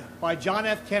uttered by John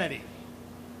F. Kennedy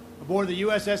aboard the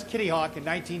USS Kitty Hawk in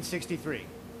 1963.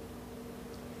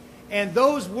 And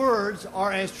those words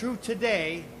are as true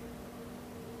today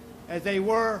as they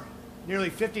were nearly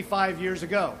 55 years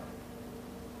ago.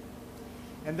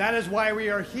 And that is why we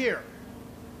are here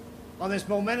on this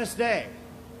momentous day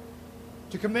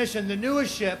to commission the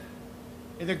newest ship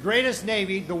in the greatest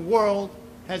Navy the world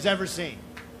has ever seen.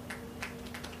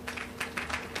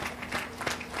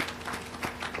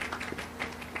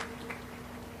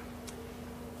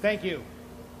 Thank you,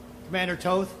 Commander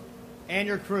Toth and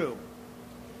your crew,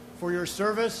 for your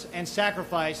service and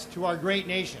sacrifice to our great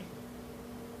nation.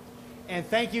 And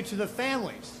thank you to the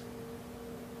families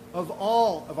of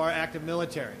all of our active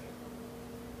military.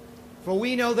 For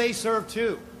we know they serve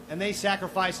too, and they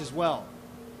sacrifice as well.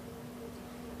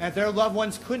 And their loved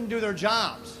ones couldn't do their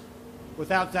jobs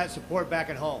without that support back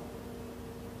at home.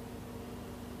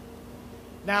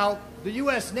 Now, the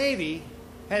U.S. Navy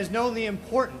has known the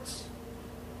importance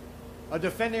of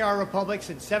defending our republic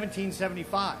since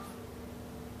 1775.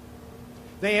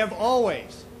 They have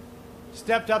always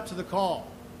stepped up to the call.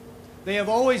 They have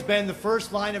always been the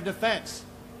first line of defense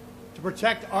to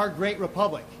protect our great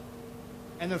republic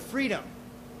and the freedom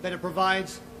that it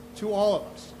provides to all of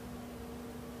us.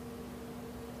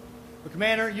 But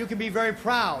Commander, you can be very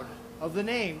proud of the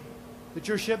name that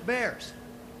your ship bears.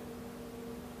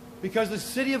 Because the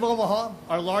city of Omaha,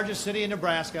 our largest city in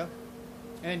Nebraska,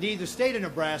 and indeed the state of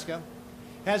Nebraska,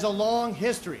 has a long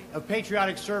history of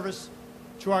patriotic service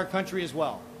to our country as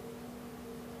well.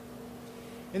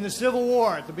 In the Civil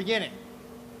War at the beginning,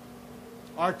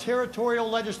 our territorial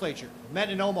legislature met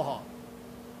in Omaha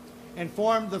and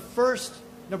formed the first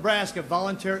Nebraska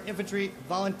Volunteer Infantry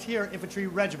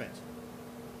Regiment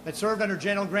that served under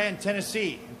General Grant in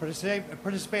Tennessee and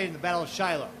participated in the Battle of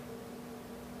Shiloh.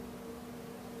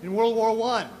 In World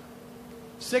War I,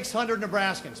 600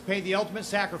 Nebraskans paid the ultimate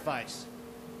sacrifice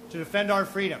to defend our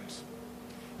freedoms,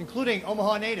 including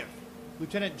Omaha native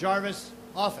Lieutenant Jarvis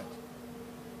Offutt,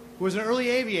 who was an early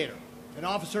aviator, an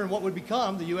officer in what would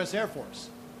become the U.S. Air Force.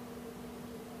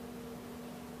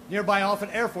 Nearby Offutt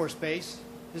Air Force Base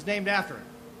is named after him.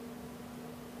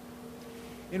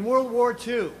 In World War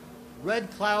II,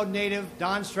 Red Cloud native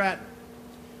Don Stratton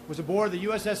was aboard the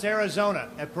USS Arizona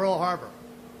at Pearl Harbor.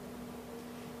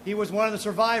 He was one of the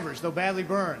survivors, though badly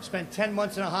burned, spent 10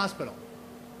 months in a hospital,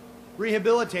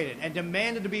 rehabilitated, and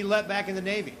demanded to be let back in the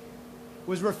Navy,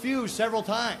 was refused several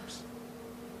times.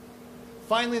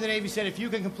 Finally, the Navy said, if you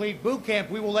can complete boot camp,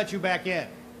 we will let you back in.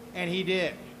 And he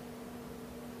did.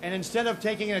 And instead of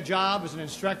taking a job as an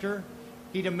instructor,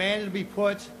 he demanded to be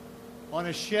put on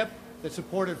a ship that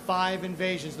supported 5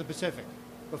 invasions of the Pacific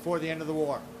before the end of the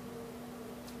war.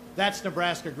 That's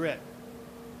Nebraska grit.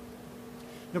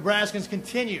 Nebraskans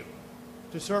continue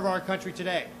to serve our country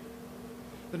today.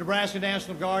 The Nebraska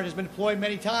National Guard has been deployed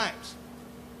many times.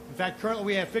 In fact, currently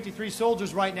we have 53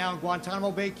 soldiers right now in Guantanamo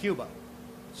Bay, Cuba,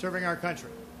 serving our country.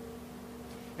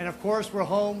 And of course, we're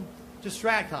home to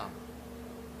STRATCOM,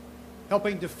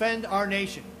 helping defend our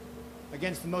nation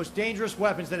against the most dangerous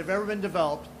weapons that have ever been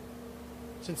developed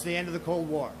since the end of the Cold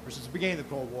War, or since the beginning of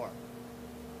the Cold War.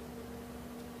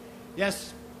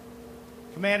 Yes,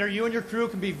 Commander, you and your crew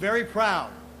can be very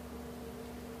proud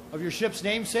of your ship's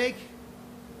namesake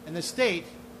and the state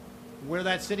where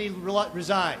that city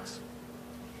resides.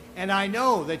 And I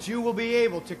know that you will be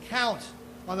able to count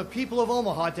on the people of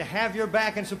Omaha to have your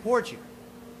back and support you,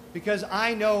 because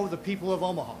I know the people of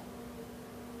Omaha.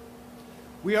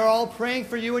 We are all praying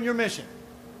for you and your mission.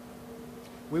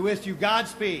 We wish you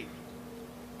Godspeed,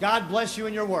 God bless you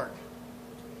in your work.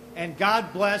 And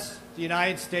God bless the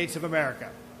United States of America.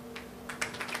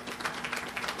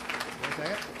 Wait a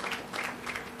second.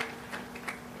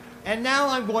 And now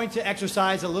I'm going to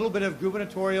exercise a little bit of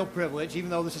gubernatorial privilege, even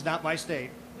though this is not my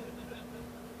state.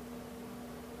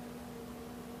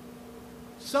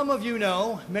 Some of you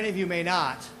know, many of you may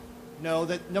not, know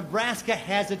that Nebraska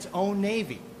has its own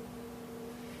Navy.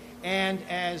 And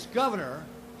as governor,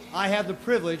 I have the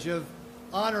privilege of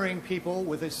honoring people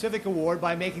with a civic award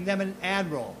by making them an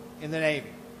admiral in the Navy.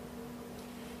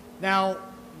 Now,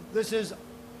 this is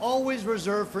always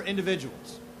reserved for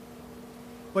individuals.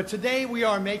 But today we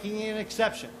are making an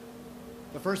exception,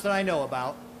 the first that I know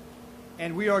about,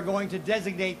 and we are going to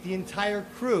designate the entire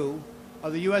crew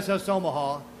of the USS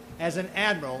Omaha as an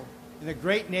admiral in the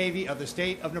great Navy of the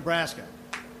state of Nebraska.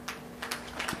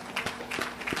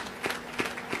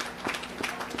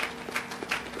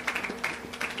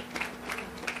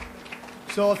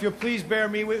 So if you'll please bear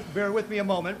with me a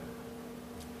moment.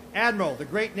 Admiral, the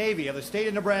great Navy of the state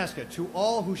of Nebraska, to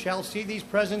all who shall see these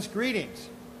presents, greetings.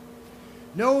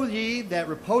 Know ye that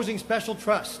reposing special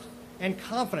trust and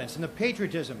confidence in the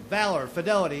patriotism, valor,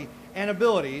 fidelity, and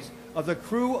abilities of the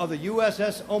crew of the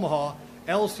USS Omaha,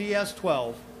 LCS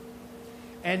 12,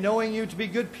 and knowing you to be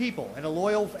good people and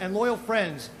loyal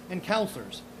friends and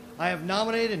counselors, I have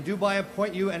nominated and do by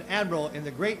appoint you an admiral in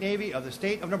the great Navy of the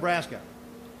state of Nebraska.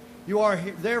 You are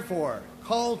therefore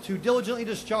called to diligently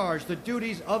discharge the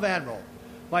duties of admiral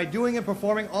by doing and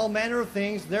performing all manner of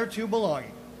things thereto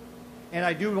belonging. And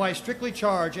I do by strictly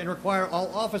charge and require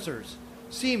all officers,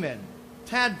 seamen,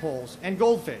 tadpoles, and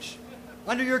goldfish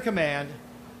under your command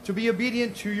to be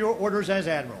obedient to your orders as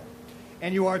admiral.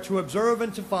 And you are to observe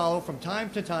and to follow from time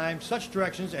to time such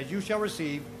directions as you shall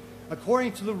receive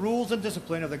according to the rules and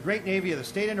discipline of the great Navy of the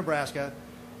state of Nebraska,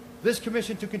 this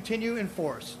commission to continue in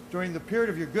force during the period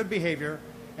of your good behavior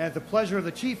and at the pleasure of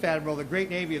the Chief Admiral of the great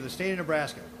Navy of the state of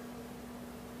Nebraska.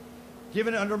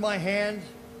 Given under my hand,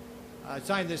 I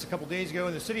signed this a couple days ago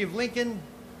in the city of Lincoln,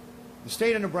 the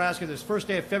state of Nebraska, this first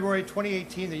day of February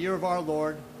 2018, the year of our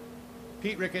Lord.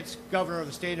 Pete Ricketts, Governor of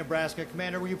the state of Nebraska.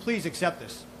 Commander, will you please accept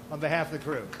this on behalf of the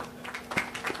crew?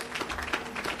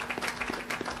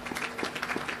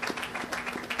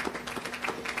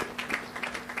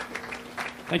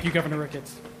 Thank you, Governor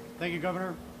Ricketts. Thank you,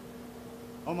 Governor.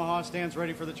 Omaha stands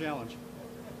ready for the challenge.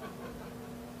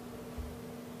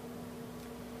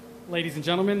 Ladies and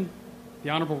gentlemen, the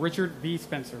Honorable Richard V.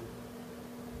 Spencer.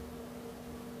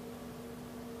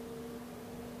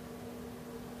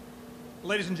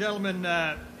 Ladies and gentlemen,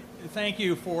 thank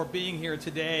you for being here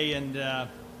today. And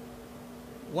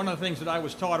one of the things that I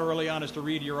was taught early on is to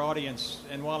read your audience.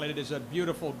 And while it is a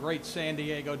beautiful, great San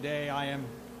Diego day, I am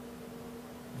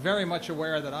very much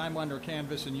aware that I'm under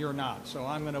canvas and you're not. So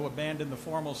I'm going to abandon the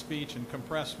formal speech and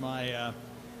compress my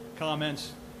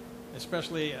comments,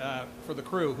 especially for the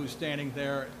crew who's standing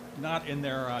there, not in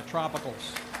their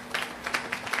tropicals.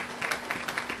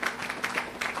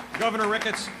 Governor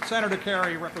Ricketts, Senator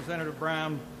Kerry, Representative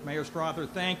Brown, Mayor Strother,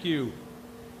 thank you.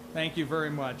 Thank you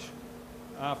very much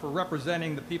for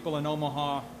representing the people in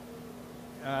Omaha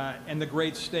and the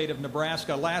great state of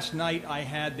Nebraska. Last night I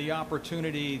had the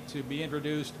opportunity to be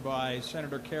introduced by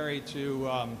Senator Kerry to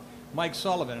Mike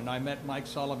Sullivan, and I met Mike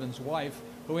Sullivan's wife,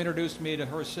 who introduced me to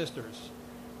her sisters.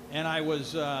 And I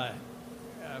was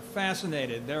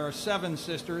fascinated. There are 7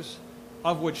 sisters,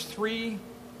 of which 3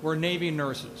 were Navy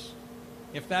nurses.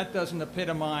 If that doesn't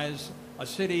epitomize a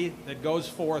city that goes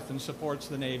forth and supports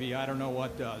the Navy, I don't know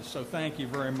what does. So thank you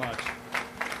very much.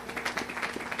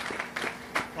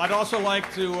 I'd also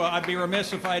like to, I'd be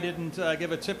remiss if I didn't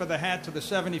give a tip of the hat to the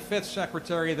 75th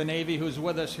Secretary of the Navy who's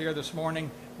with us here this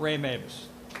morning, Ray Mabus.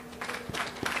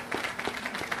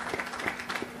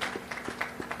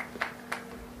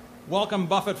 Welcome,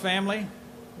 Buffett family,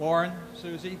 Warren,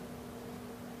 Susie,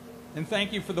 and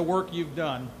thank you for the work you've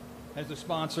done as the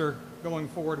sponsor going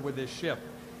forward with this ship.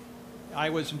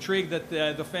 I was intrigued that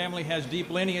the family has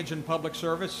deep lineage in public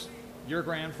service. Your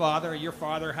grandfather, your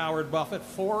father, Howard Buffett,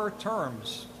 4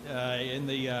 terms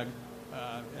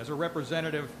as a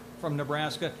representative from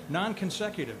Nebraska,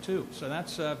 non-consecutive too. So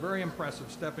that's very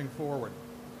impressive, stepping forward.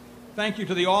 Thank you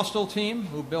to the Austell team,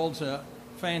 who builds a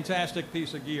fantastic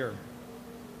piece of gear.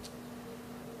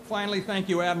 Finally, thank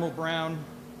you, Admiral Brown,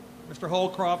 Mr.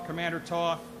 Holcroft, Commander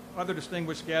Toth, other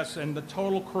distinguished guests, and the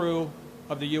total crew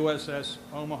of the USS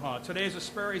Omaha. Today is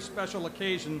a very special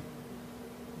occasion,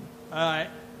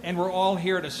 and we're all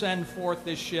here to send forth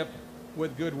this ship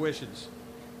with good wishes.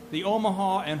 The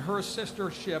Omaha and her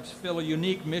sister ships fill a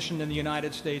unique mission in the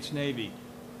United States Navy.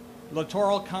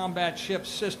 Littoral Combat Ship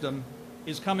System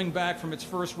is coming back from its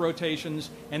first rotations,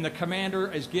 and the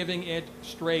commander is giving it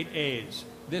straight A's.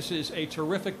 This is a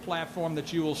terrific platform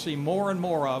that you will see more and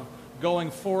more of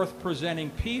going forth, presenting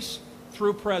peace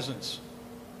through presence.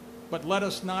 But let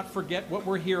us not forget what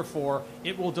we're here for.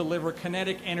 It will deliver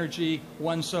kinetic energy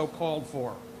when so called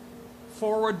for.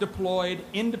 Forward deployed,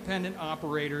 independent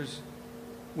operators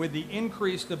with the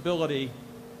increased ability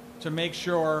to make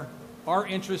sure our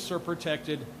interests are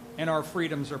protected and our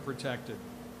freedoms are protected.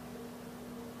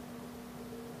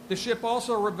 The ship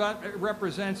also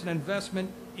represents an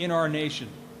investment in our nation.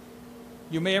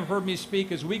 You may have heard me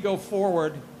speak as we go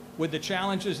forward with the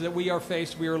challenges that we are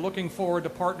faced. We are looking forward to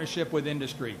partnership with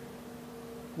industry.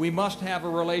 We must have a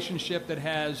relationship that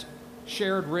has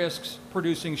shared risks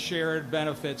producing shared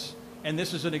benefits, and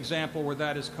this is an example where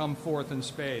that has come forth in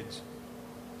spades.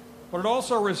 But it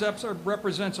also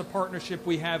represents a partnership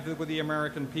we have with the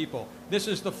American people. This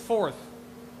is the fourth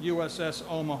USS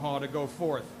Omaha to go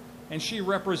forth, and she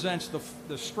represents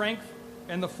the strength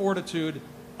and the fortitude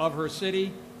of her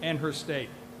city and her state.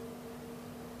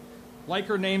 Like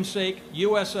her namesake,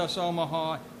 USS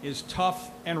Omaha is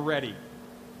tough and ready.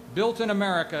 Built in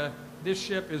America, this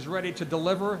ship is ready to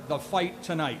deliver the fight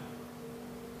tonight.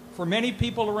 For many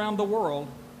people around the world,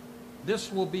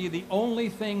 this will be the only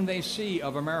thing they see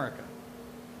of America.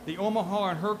 The Omaha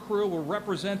and her crew will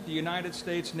represent the United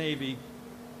States Navy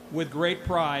with great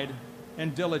pride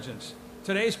and diligence.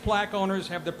 Today's plaque owners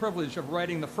have the privilege of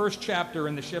writing the first chapter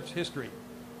in the ship's history.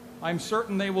 I'm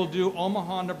certain they will do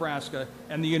Omaha, Nebraska,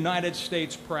 and the United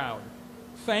States proud.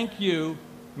 Thank you.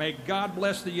 May God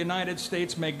bless the United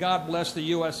States. May God bless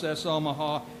the USS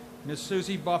Omaha, Miss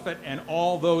Susie Buffett, and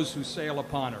all those who sail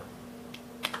upon her.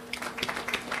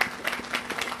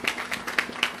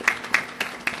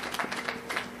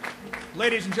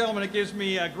 Ladies and gentlemen, it gives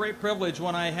me a great privilege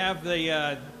when I have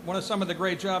some of the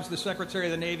great jobs of the Secretary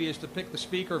of the Navy is to pick the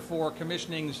speaker for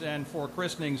commissionings and for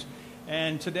christenings.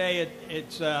 And today,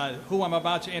 it's who I'm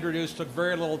about to introduce took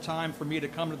very little time for me to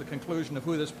come to the conclusion of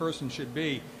who this person should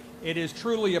be. It is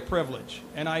truly a privilege,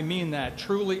 and I mean that,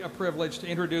 truly a privilege to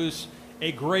introduce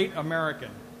a great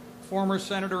American, former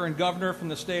senator and governor from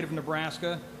the state of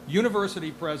Nebraska,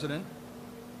 university president,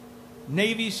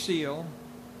 Navy SEAL,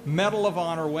 Medal of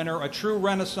Honor winner, a true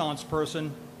Renaissance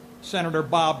person, Senator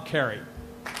Bob Kerrey.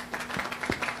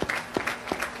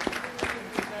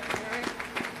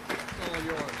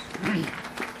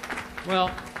 Well,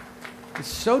 it's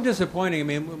so disappointing. I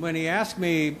mean, when he asked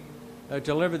me to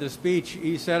deliver the speech,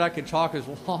 he said I could talk as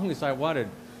long as I wanted.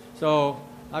 So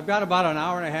I've got about an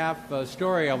hour and a half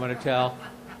story I want to tell.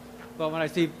 But when I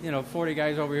see 40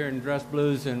 guys over here in dress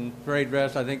blues and parade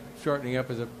dress, I think shortening up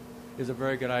is a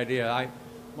very good idea. I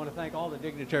want to thank all the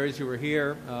dignitaries who were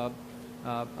here.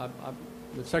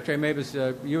 Secretary Mavis,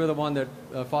 you were the one that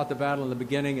fought the battle in the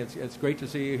beginning. It's great to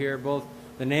see you here, both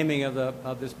the naming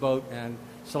of this boat and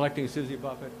selecting Susie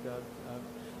Buffett,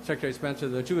 Secretary Spencer.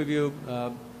 The two of you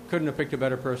couldn't have picked a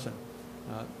better person.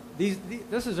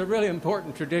 This is a really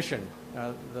important tradition,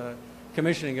 the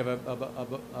commissioning of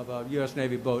a U.S.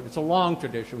 Navy boat. It's a long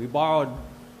tradition. We borrowed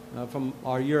from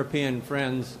our European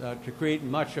friends to create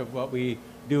much of what we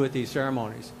do at these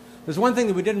ceremonies. There's one thing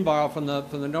that we didn't borrow from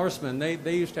the Norsemen.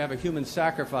 They used to have a human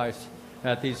sacrifice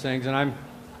at these things, and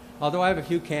although I have a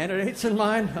few candidates in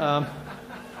mind,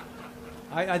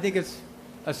 I think it's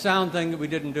a sound thing that we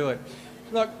didn't do it.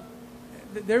 Look,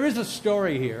 there is a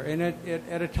story here, and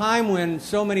at a time when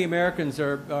so many Americans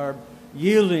are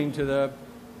yielding to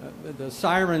the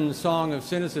siren song of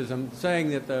cynicism,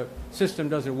 saying that the system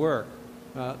doesn't work,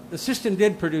 the system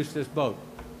did produce this boat,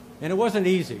 and it wasn't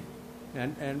easy.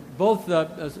 And both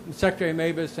Secretary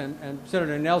Mavis and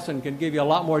Senator Nelson can give you a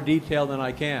lot more detail than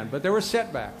I can. But there were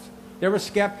setbacks. There were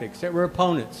skeptics. There were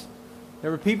opponents. There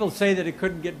were people who say that it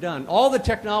couldn't get done. All the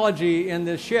technology in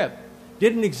this ship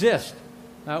didn't exist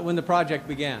when the project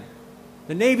began.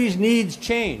 The Navy's needs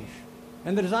changed,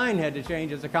 and the design had to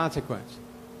change as a consequence.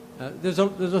 There's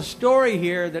a story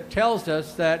here that tells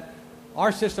us that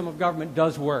our system of government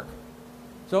does work.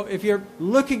 So if you're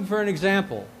looking for an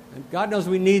example, and God knows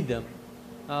we need them,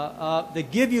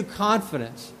 that give you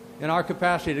confidence in our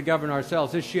capacity to govern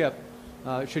ourselves, this ship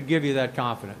should give you that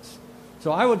confidence.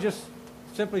 So I will just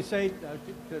simply say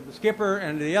to the skipper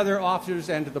and to the other officers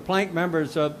and to the plank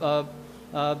members of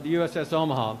the USS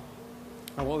Omaha,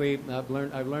 what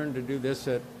I've learned to do this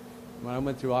when I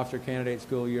went through officer candidate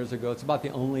school years ago. It's about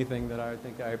the only thing that I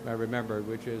think I remembered,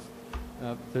 which is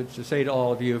to say to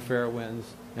all of you, fair winds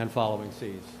and following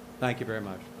seas. Thank you very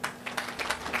much.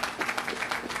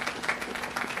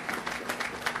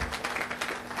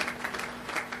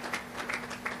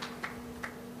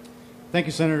 Thank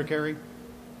you, Senator Kerrey.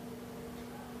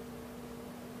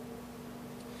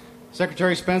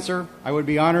 Secretary Spencer, I would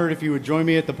be honored if you would join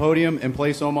me at the podium and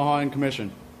place Omaha in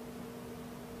commission.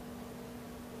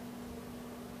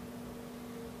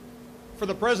 For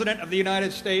the President of the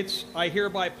United States, I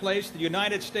hereby place the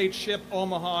United States ship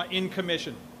Omaha in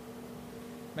commission.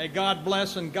 May God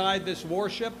bless and guide this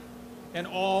warship and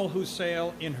all who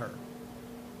sail in her.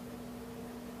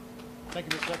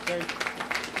 Thank you, Mr. Secretary.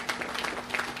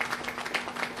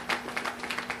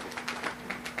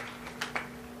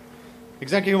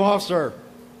 Executive Officer,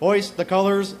 hoist the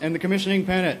colors and the commissioning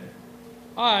pennant.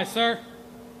 Aye, sir.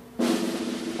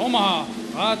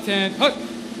 Omaha, attend. Hut.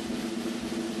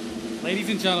 Ladies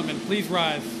and gentlemen, please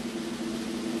rise.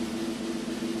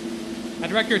 I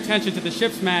direct your attention to the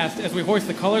ship's mast as we hoist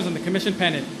the colors and the commission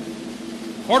pennant.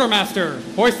 Quartermaster,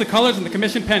 hoist the colors and the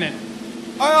commission pennant.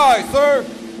 Aye, aye, sir.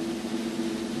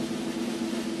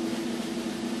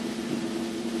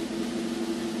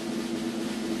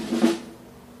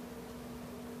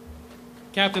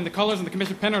 Captain, the colors and the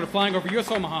commission pennant are flying over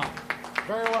U.S. Omaha.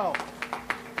 Very well.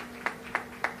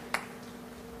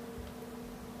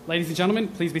 Ladies and gentlemen,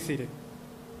 please be seated.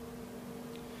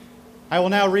 I will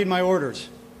now read my orders.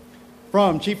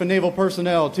 From Chief of Naval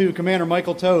Personnel to Commander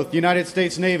Michael Toth, United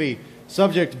States Navy,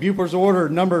 subject Bupper's Order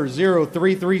number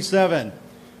 0337.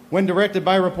 When directed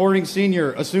by reporting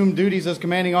senior, assume duties as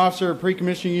Commanding Officer of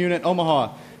Pre-Commissioning Unit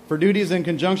Omaha for duties in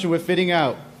conjunction with fitting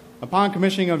out. Upon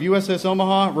commissioning of USS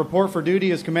Omaha, report for duty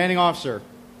as Commanding Officer.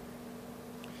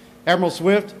 Admiral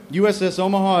Swift, USS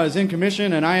Omaha is in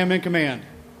commission and I am in command.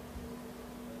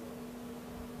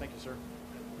 Thank you, sir.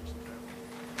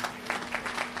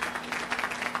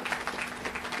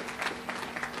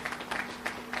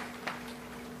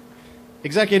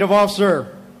 Executive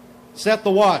Officer, set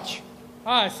the watch.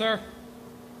 Aye, sir.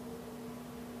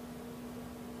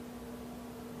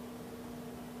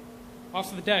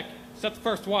 Officer of the deck, set the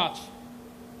first watch.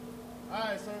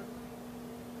 Aye, sir.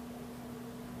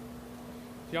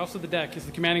 The officer of the deck is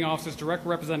the commanding officer's direct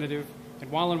representative,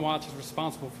 and while on watch is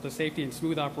responsible for the safety and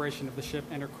smooth operation of the ship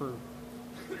and her crew.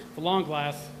 The long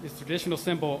glass is the traditional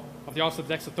symbol of the officer of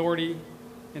the deck's authority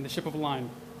in the ship of the line.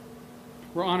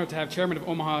 We're honored to have Chairman of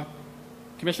Omaha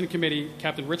Commissioning Committee,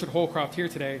 Captain Richard Holcroft, here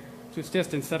today to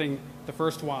assist in setting the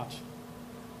first watch.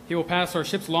 He will pass our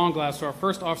ship's long glass to our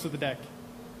first officer of the deck,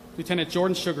 Lieutenant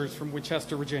Jordan Sugars from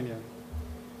Winchester, Virginia.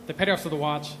 The petty officer of the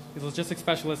watch is Logistics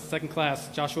Specialist, Second Class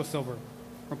Joshua Silver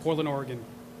from Portland, Oregon.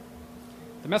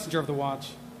 The messenger of the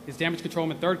watch is Damage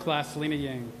Controlman Third Class Selena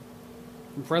Yang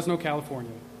from Fresno,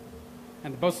 California.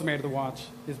 And the boatswain's mate of the watch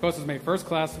is boatswain's mate First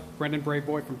Class Brendan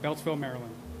Braveboy from Beltsville,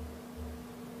 Maryland.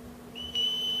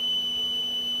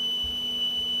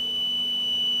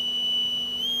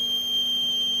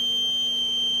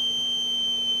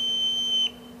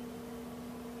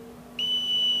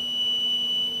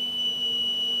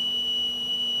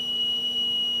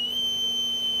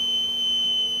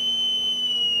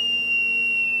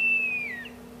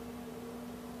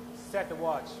 Set the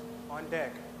watch. On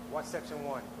deck. Watch section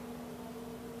 1.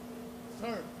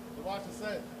 Sir, the watch is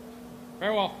set.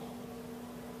 Very well.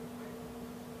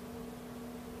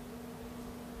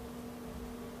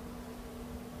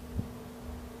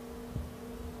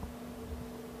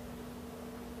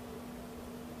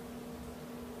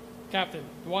 Captain,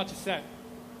 the watch is set.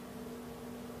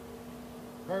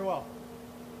 Very well.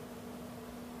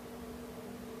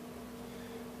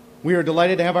 We are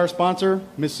delighted to have our sponsor,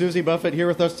 Miss Susie Buffett, here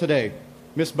with us today.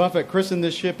 Miss Buffett christened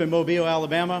this ship in Mobile,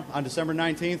 Alabama on December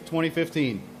 19th,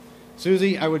 2015.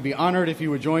 Susie, I would be honored if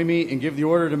you would join me and give the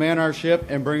order to man our ship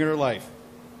and bring her to life.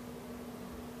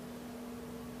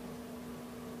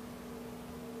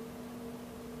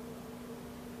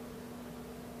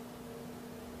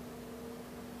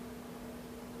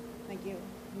 Thank you,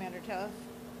 Commander Toth.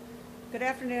 Good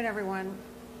afternoon, everyone.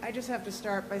 I just have to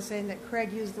start by saying that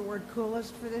Craig used the word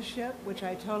coolest for this ship, which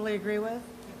I totally agree with.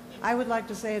 I would like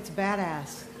to say it's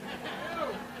badass.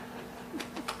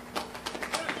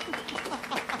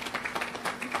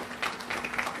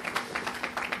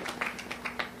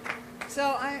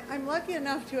 So I'm lucky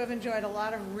enough to have enjoyed a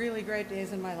lot of really great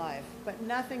days in my life, but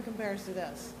nothing compares to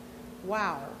this.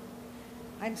 Wow.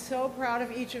 I'm so proud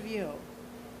of each of you,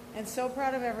 and so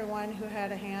proud of everyone who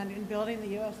had a hand in building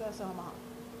the USS Omaha.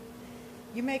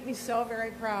 You make me so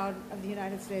very proud of the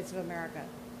United States of America.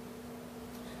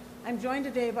 I'm joined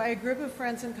today by a group of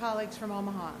friends and colleagues from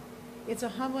Omaha. It's a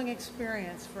humbling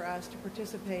experience for us to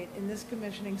participate in this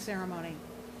commissioning ceremony,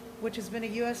 which has been a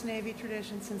U.S. Navy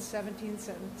tradition since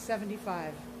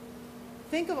 1775.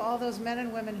 Think of all those men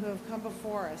and women who have come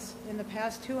before us in the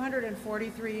past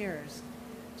 243 years.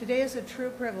 Today is a true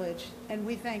privilege, and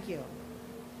we thank you.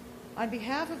 On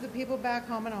behalf of the people back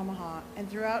home in Omaha and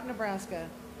throughout Nebraska,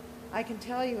 I can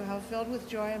tell you how filled with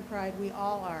joy and pride we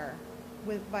all are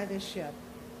by this ship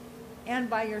and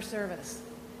by your service.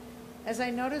 As I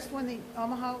noted when the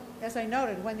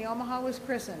Omaha was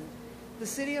christened, the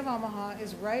city of Omaha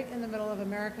is right in the middle of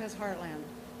America's heartland,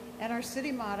 and our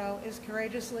city motto is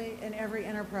courageously in every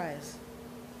enterprise.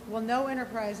 Well, no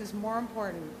enterprise is more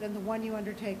important than the one you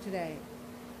undertake today,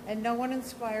 and no one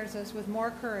inspires us with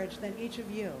more courage than each of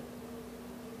you.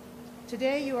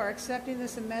 Today, you are accepting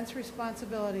this immense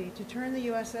responsibility to turn the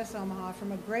USS Omaha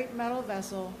from a great metal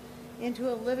vessel into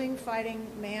a living, fighting,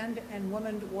 manned and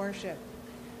womaned warship.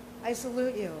 I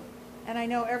salute you, and I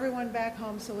know everyone back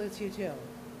home salutes you too.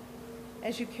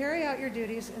 As you carry out your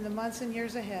duties in the months and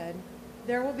years ahead,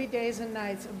 there will be days and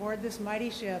nights aboard this mighty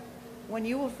ship when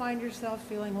you will find yourself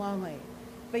feeling lonely.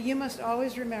 But you must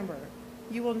always remember,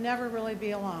 you will never really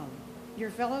be alone. Your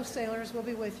fellow sailors will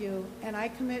be with you, and I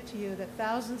commit to you that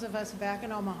thousands of us back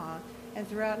in Omaha and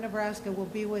throughout Nebraska will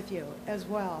be with you as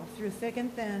well, through thick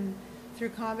and thin, through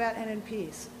combat and in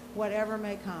peace, whatever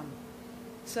may come.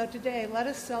 So today, let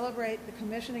us celebrate the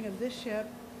commissioning of this ship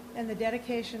and the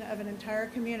dedication of an entire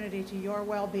community to your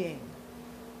well-being.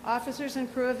 Officers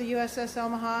and crew of the USS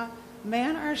Omaha,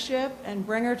 man our ship and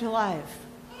bring her to life.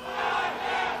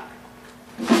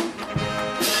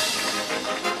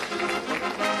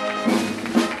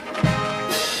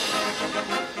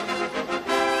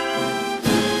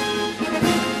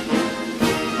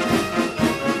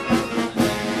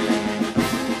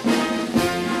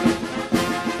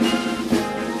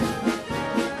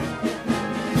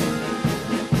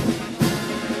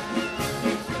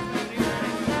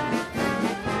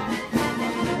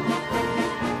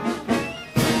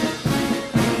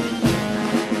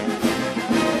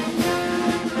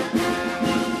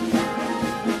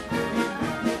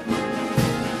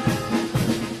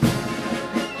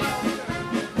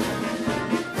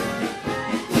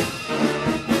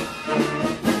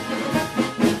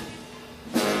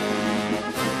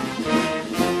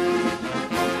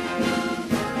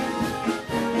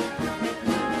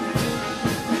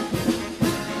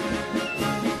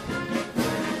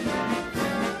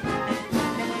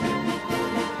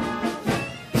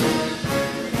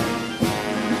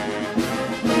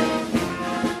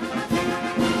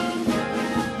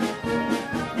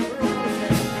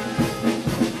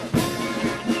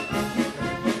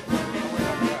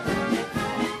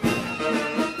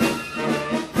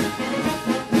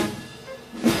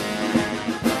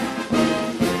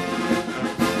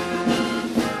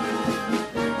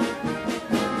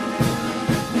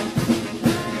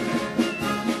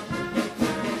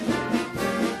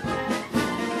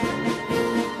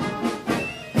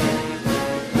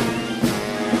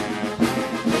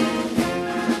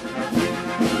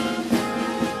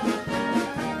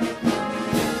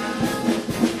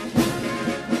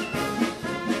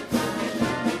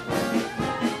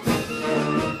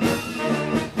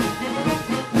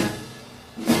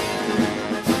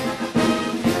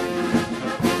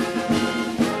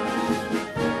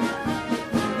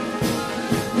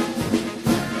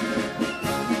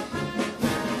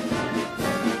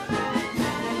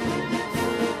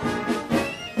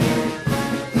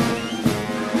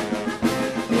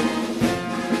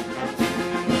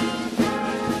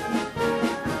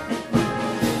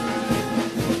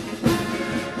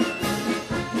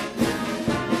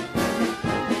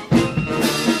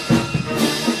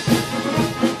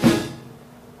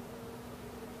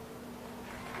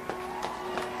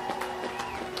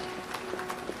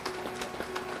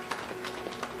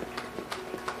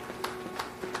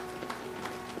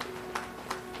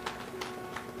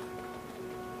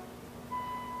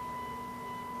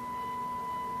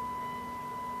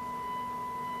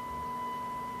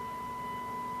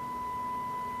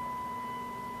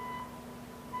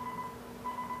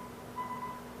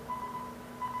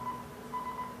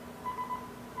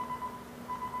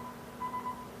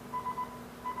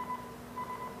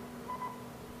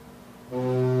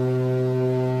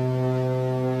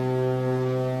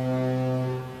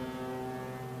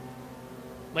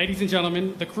 Ladies and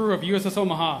gentlemen, the crew of USS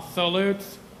Omaha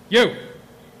salutes you.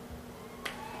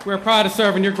 We're proud to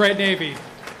serve in your great Navy.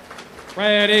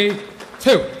 Ready,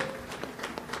 two.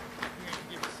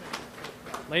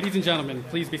 Ladies and gentlemen,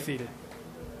 please be seated.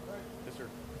 Yes, sir.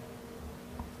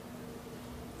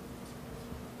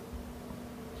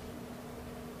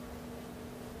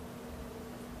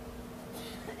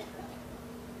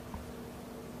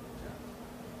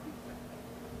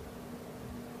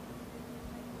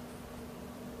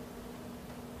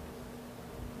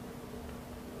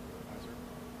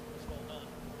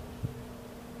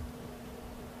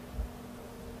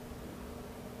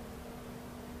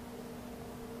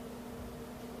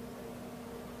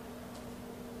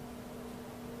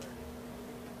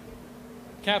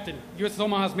 Captain, USS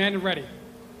Omaha is manned and ready.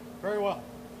 Very well.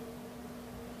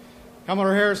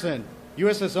 Commodore Harrison,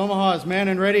 USS Omaha is manned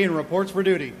and ready and reports for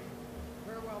duty.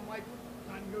 Very well, Mike.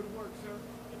 Time to go to work, sir.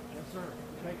 Yes, sir.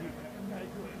 Thank you.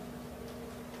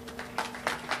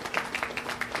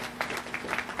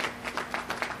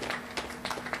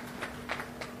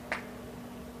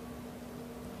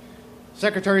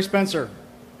 Secretary Spencer,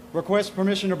 request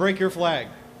permission to break your flag.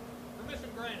 Permission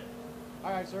granted.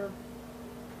 All right, sir.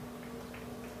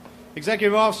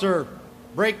 Executive Officer,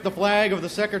 break the flag of the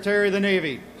Secretary of the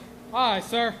Navy. Aye,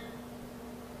 sir.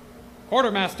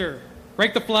 Quartermaster,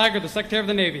 break the flag of the Secretary of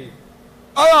the Navy.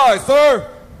 Aye,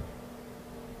 sir.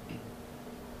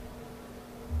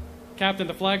 Captain,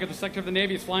 the flag of the Secretary of the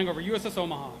Navy is flying over USS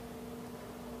Omaha.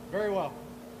 Very well.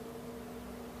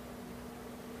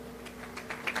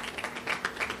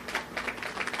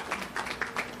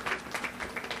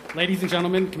 Ladies and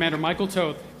gentlemen, Commander Michael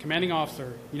Toth, Commanding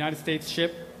Officer, United States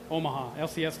Ship Omaha,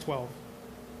 LCS 12.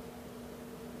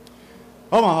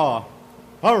 Omaha,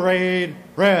 parade,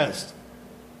 rest.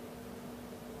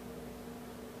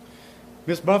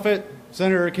 Ms. Buffett,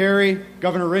 Senator Kerry,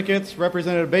 Governor Ricketts,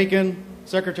 Representative Bacon,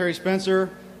 Secretary Spencer,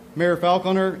 Mayor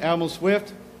Falconer, Admiral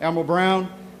Swift, Admiral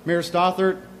Brown, Mayor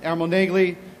Stothert, Admiral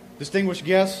Nagley, distinguished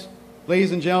guests,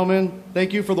 ladies and gentlemen,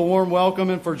 thank you for the warm welcome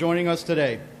and for joining us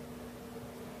today.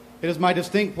 It is my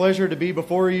distinct pleasure to be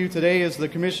before you today as the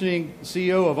commissioning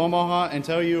CEO of Omaha and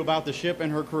tell you about the ship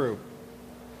and her crew.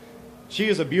 She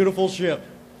is a beautiful ship.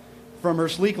 From her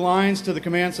sleek lines to the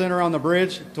command center on the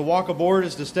bridge, to walk aboard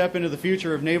is to step into the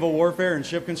future of naval warfare and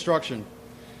ship construction.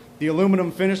 The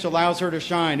aluminum finish allows her to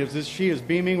shine as she is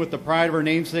beaming with the pride of her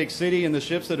namesake city and the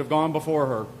ships that have gone before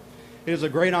her. It is a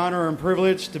great honor and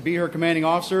privilege to be her commanding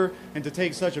officer and to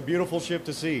take such a beautiful ship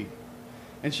to sea.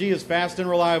 And she is fast and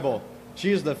reliable.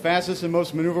 She is the fastest and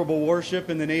most maneuverable warship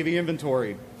in the Navy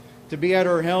inventory. To be at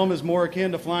her helm is more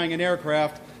akin to flying an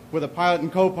aircraft with a pilot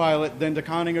and co-pilot than to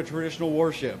conning a traditional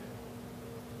warship.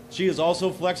 She is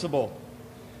also flexible.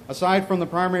 Aside from the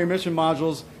primary mission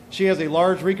modules, she has a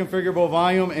large reconfigurable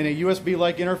volume and a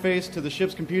USB-like interface to the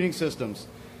ship's computing systems.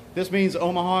 This means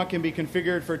Omaha can be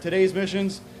configured for today's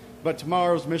missions, but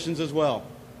tomorrow's missions as well.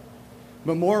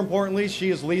 But more importantly, she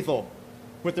is lethal.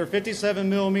 With their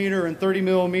 57mm and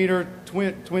 30mm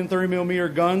twin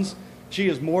 30mm guns, she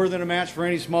is more than a match for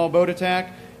any small boat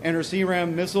attack, and her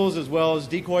CRAM missiles as well as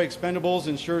decoy expendables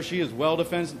ensure she is well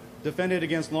defended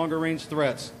against longer range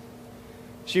threats.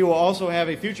 She will also have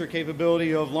a future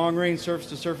capability of long-range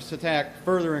surface-to-surface attack,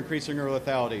 further increasing her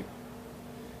lethality.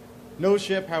 No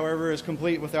ship, however, is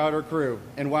complete without her crew,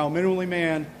 and while minimally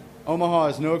manned, Omaha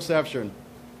is no exception.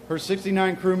 Her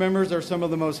 69 crew members are some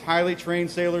of the most highly trained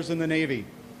sailors in the Navy.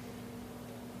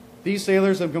 These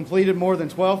sailors have completed more than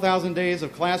 12,000 days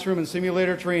of classroom and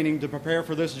simulator training to prepare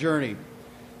for this journey.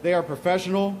 They are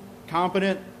professional,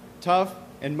 competent, tough,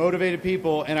 and motivated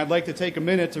people, and I'd like to take a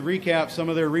minute to recap some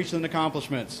of their recent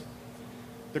accomplishments.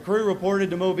 The crew reported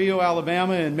to Mobile,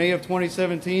 Alabama in May of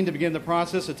 2017 to begin the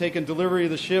process of taking delivery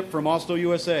of the ship from Austin,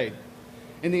 USA.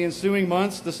 In the ensuing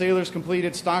months, the sailors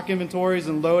completed stock inventories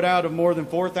and loadout of more than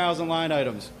 4,000 line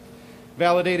items,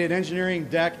 validated engineering,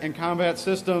 deck, and combat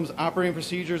systems, operating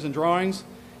procedures, and drawings,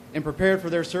 and prepared for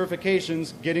their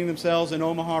certifications, getting themselves in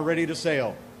Omaha ready to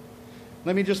sail.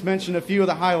 Let me just mention a few of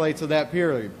the highlights of that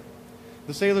period.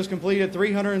 The sailors completed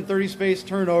 330 space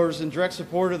turnovers in direct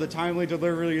support of the timely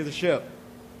delivery of the ship.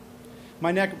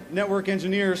 My network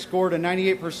engineers scored a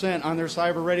 98% on their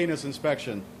cyber readiness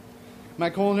inspection. My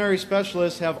culinary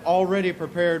specialists have already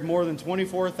prepared more than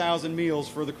 24,000 meals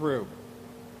for the crew.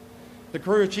 The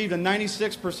crew achieved a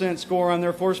 96% score on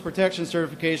their force protection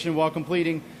certification while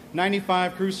completing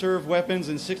 95 crew served weapons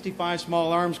and 65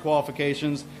 small arms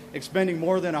qualifications, expending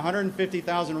more than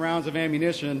 150,000 rounds of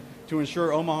ammunition to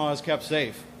ensure Omaha is kept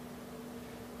safe.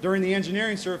 During the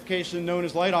engineering certification known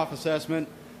as Light Off Assessment,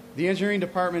 the engineering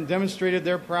department demonstrated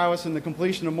their prowess in the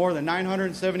completion of more than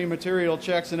 970 material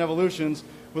checks and evolutions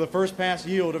with a first pass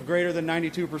yield of greater than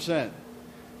 92%.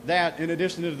 That, in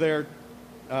addition to their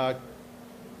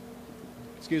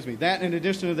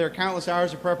countless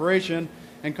hours of preparation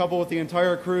and coupled with the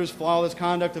entire crew's flawless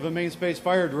conduct of a main space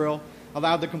fire drill,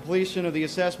 allowed the completion of the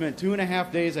assessment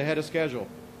 2.5 days ahead of schedule.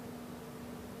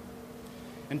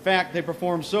 In fact, they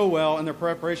performed so well and their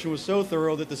preparation was so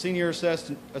thorough that the senior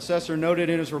assessor noted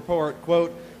in his report,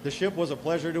 quote, "The ship was a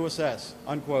pleasure to assess,"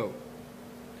 unquote.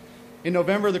 In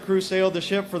November, the crew sailed the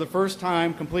ship for the first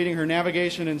time, completing her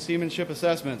navigation and seamanship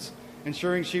assessments,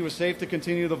 ensuring she was safe to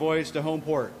continue the voyage to home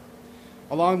port.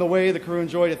 Along the way, the crew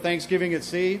enjoyed a Thanksgiving at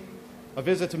sea, a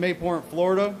visit to Mayport,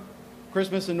 Florida,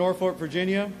 Christmas in Norfolk,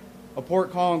 Virginia, a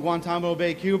port call in Guantanamo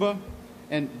Bay, Cuba,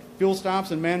 and fuel stops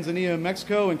in Manzanillo,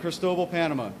 Mexico, and Cristobal,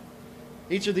 Panama.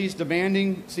 Each of these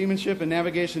demanding seamanship and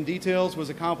navigation details was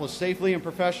accomplished safely and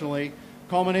professionally,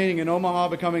 culminating in Omaha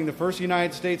becoming the first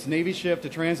United States Navy ship to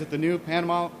transit the new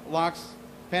Panamax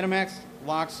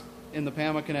locks in the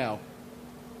Panama Canal.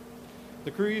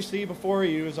 The crew you see before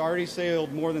you has already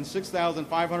sailed more than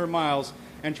 6,500 miles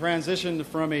and transitioned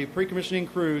from a pre-commissioning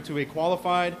crew to a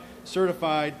qualified,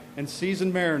 certified, and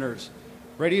seasoned mariners,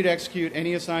 ready to execute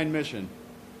any assigned mission.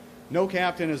 No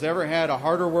captain has ever had a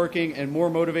harder working and more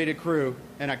motivated crew,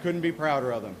 and I couldn't be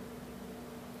prouder of them.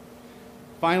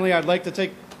 Finally, I'd like to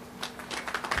take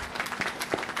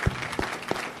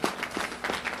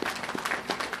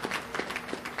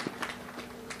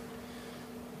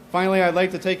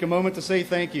a moment to say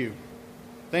thank you.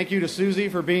 Thank you to Susie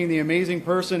for being the amazing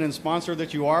person and sponsor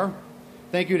that you are.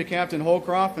 Thank you to Captain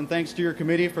Holcroft, and thanks to your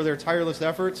committee for their tireless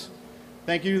efforts.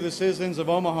 Thank you to the citizens of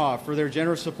Omaha for their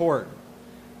generous support.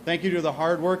 Thank you to the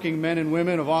hardworking men and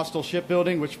women of Austell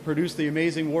Shipbuilding, which produced the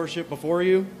amazing warship before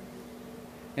you.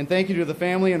 And thank you to the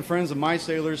family and friends of my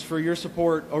sailors for your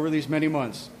support over these many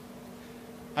months.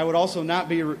 I would also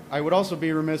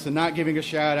be remiss in not giving a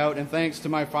shout out and thanks to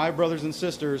my 5 brothers and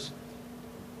sisters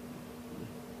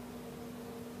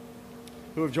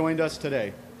who have joined us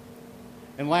today.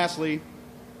 And lastly,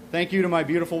 thank you to my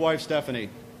beautiful wife, Stephanie.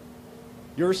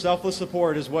 Your selfless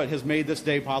support is what has made this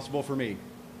day possible for me.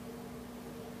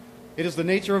 It is the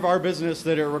nature of our business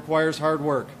that it requires hard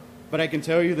work, but I can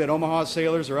tell you that Omaha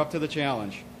sailors are up to the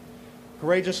challenge.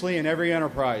 Courageously in every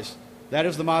enterprise. That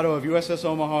is the motto of USS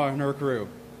Omaha and her crew.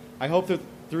 I hope that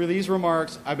through these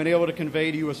remarks, I've been able to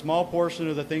convey to you a small portion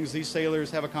of the things these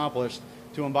sailors have accomplished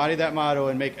to embody that motto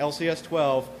and make LCS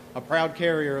 12 a proud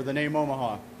carrier of the name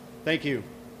Omaha. Thank you.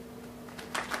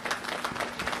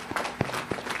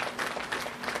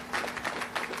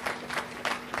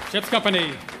 Ship's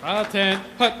Company, file 10,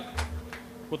 hut.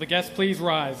 Will the guests please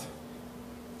rise?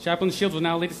 Chaplain Shields will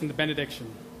now lead us in the benediction.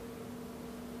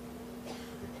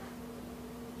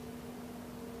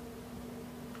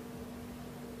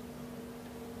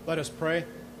 Let us pray.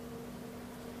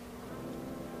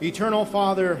 Eternal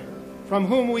Father, from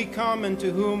whom we come and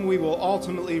to whom we will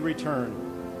ultimately return,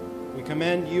 we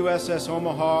commend USS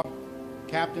Omaha,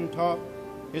 Captain Top,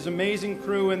 his amazing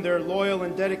crew, and their loyal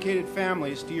and dedicated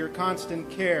families to your constant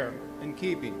care and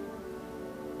keeping.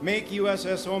 Make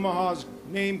USS Omaha's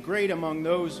name great among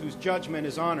those whose judgment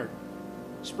is honored.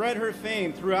 Spread her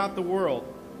fame throughout the world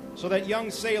so that young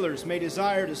sailors may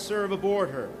desire to serve aboard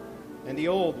her and the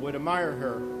old would admire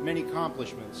her many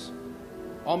accomplishments.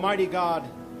 Almighty God,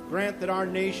 grant that our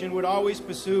nation would always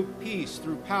pursue peace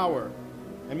through power,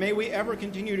 and may we ever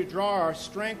continue to draw our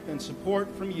strength and support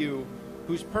from you,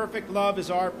 whose perfect love is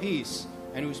our peace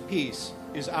and whose peace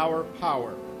is our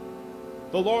power.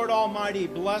 The Lord Almighty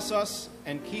bless us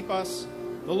and keep us.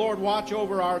 The Lord watch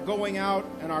over our going out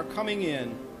and our coming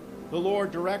in. The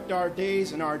Lord direct our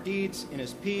days and our deeds in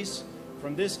his peace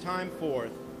from this time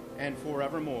forth and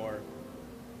forevermore.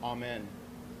 Amen.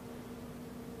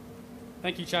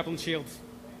 Thank you, Chaplain Shields.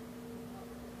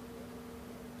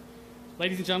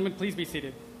 Ladies and gentlemen, please be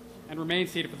seated and remain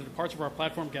seated for the departure of our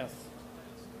platform guests.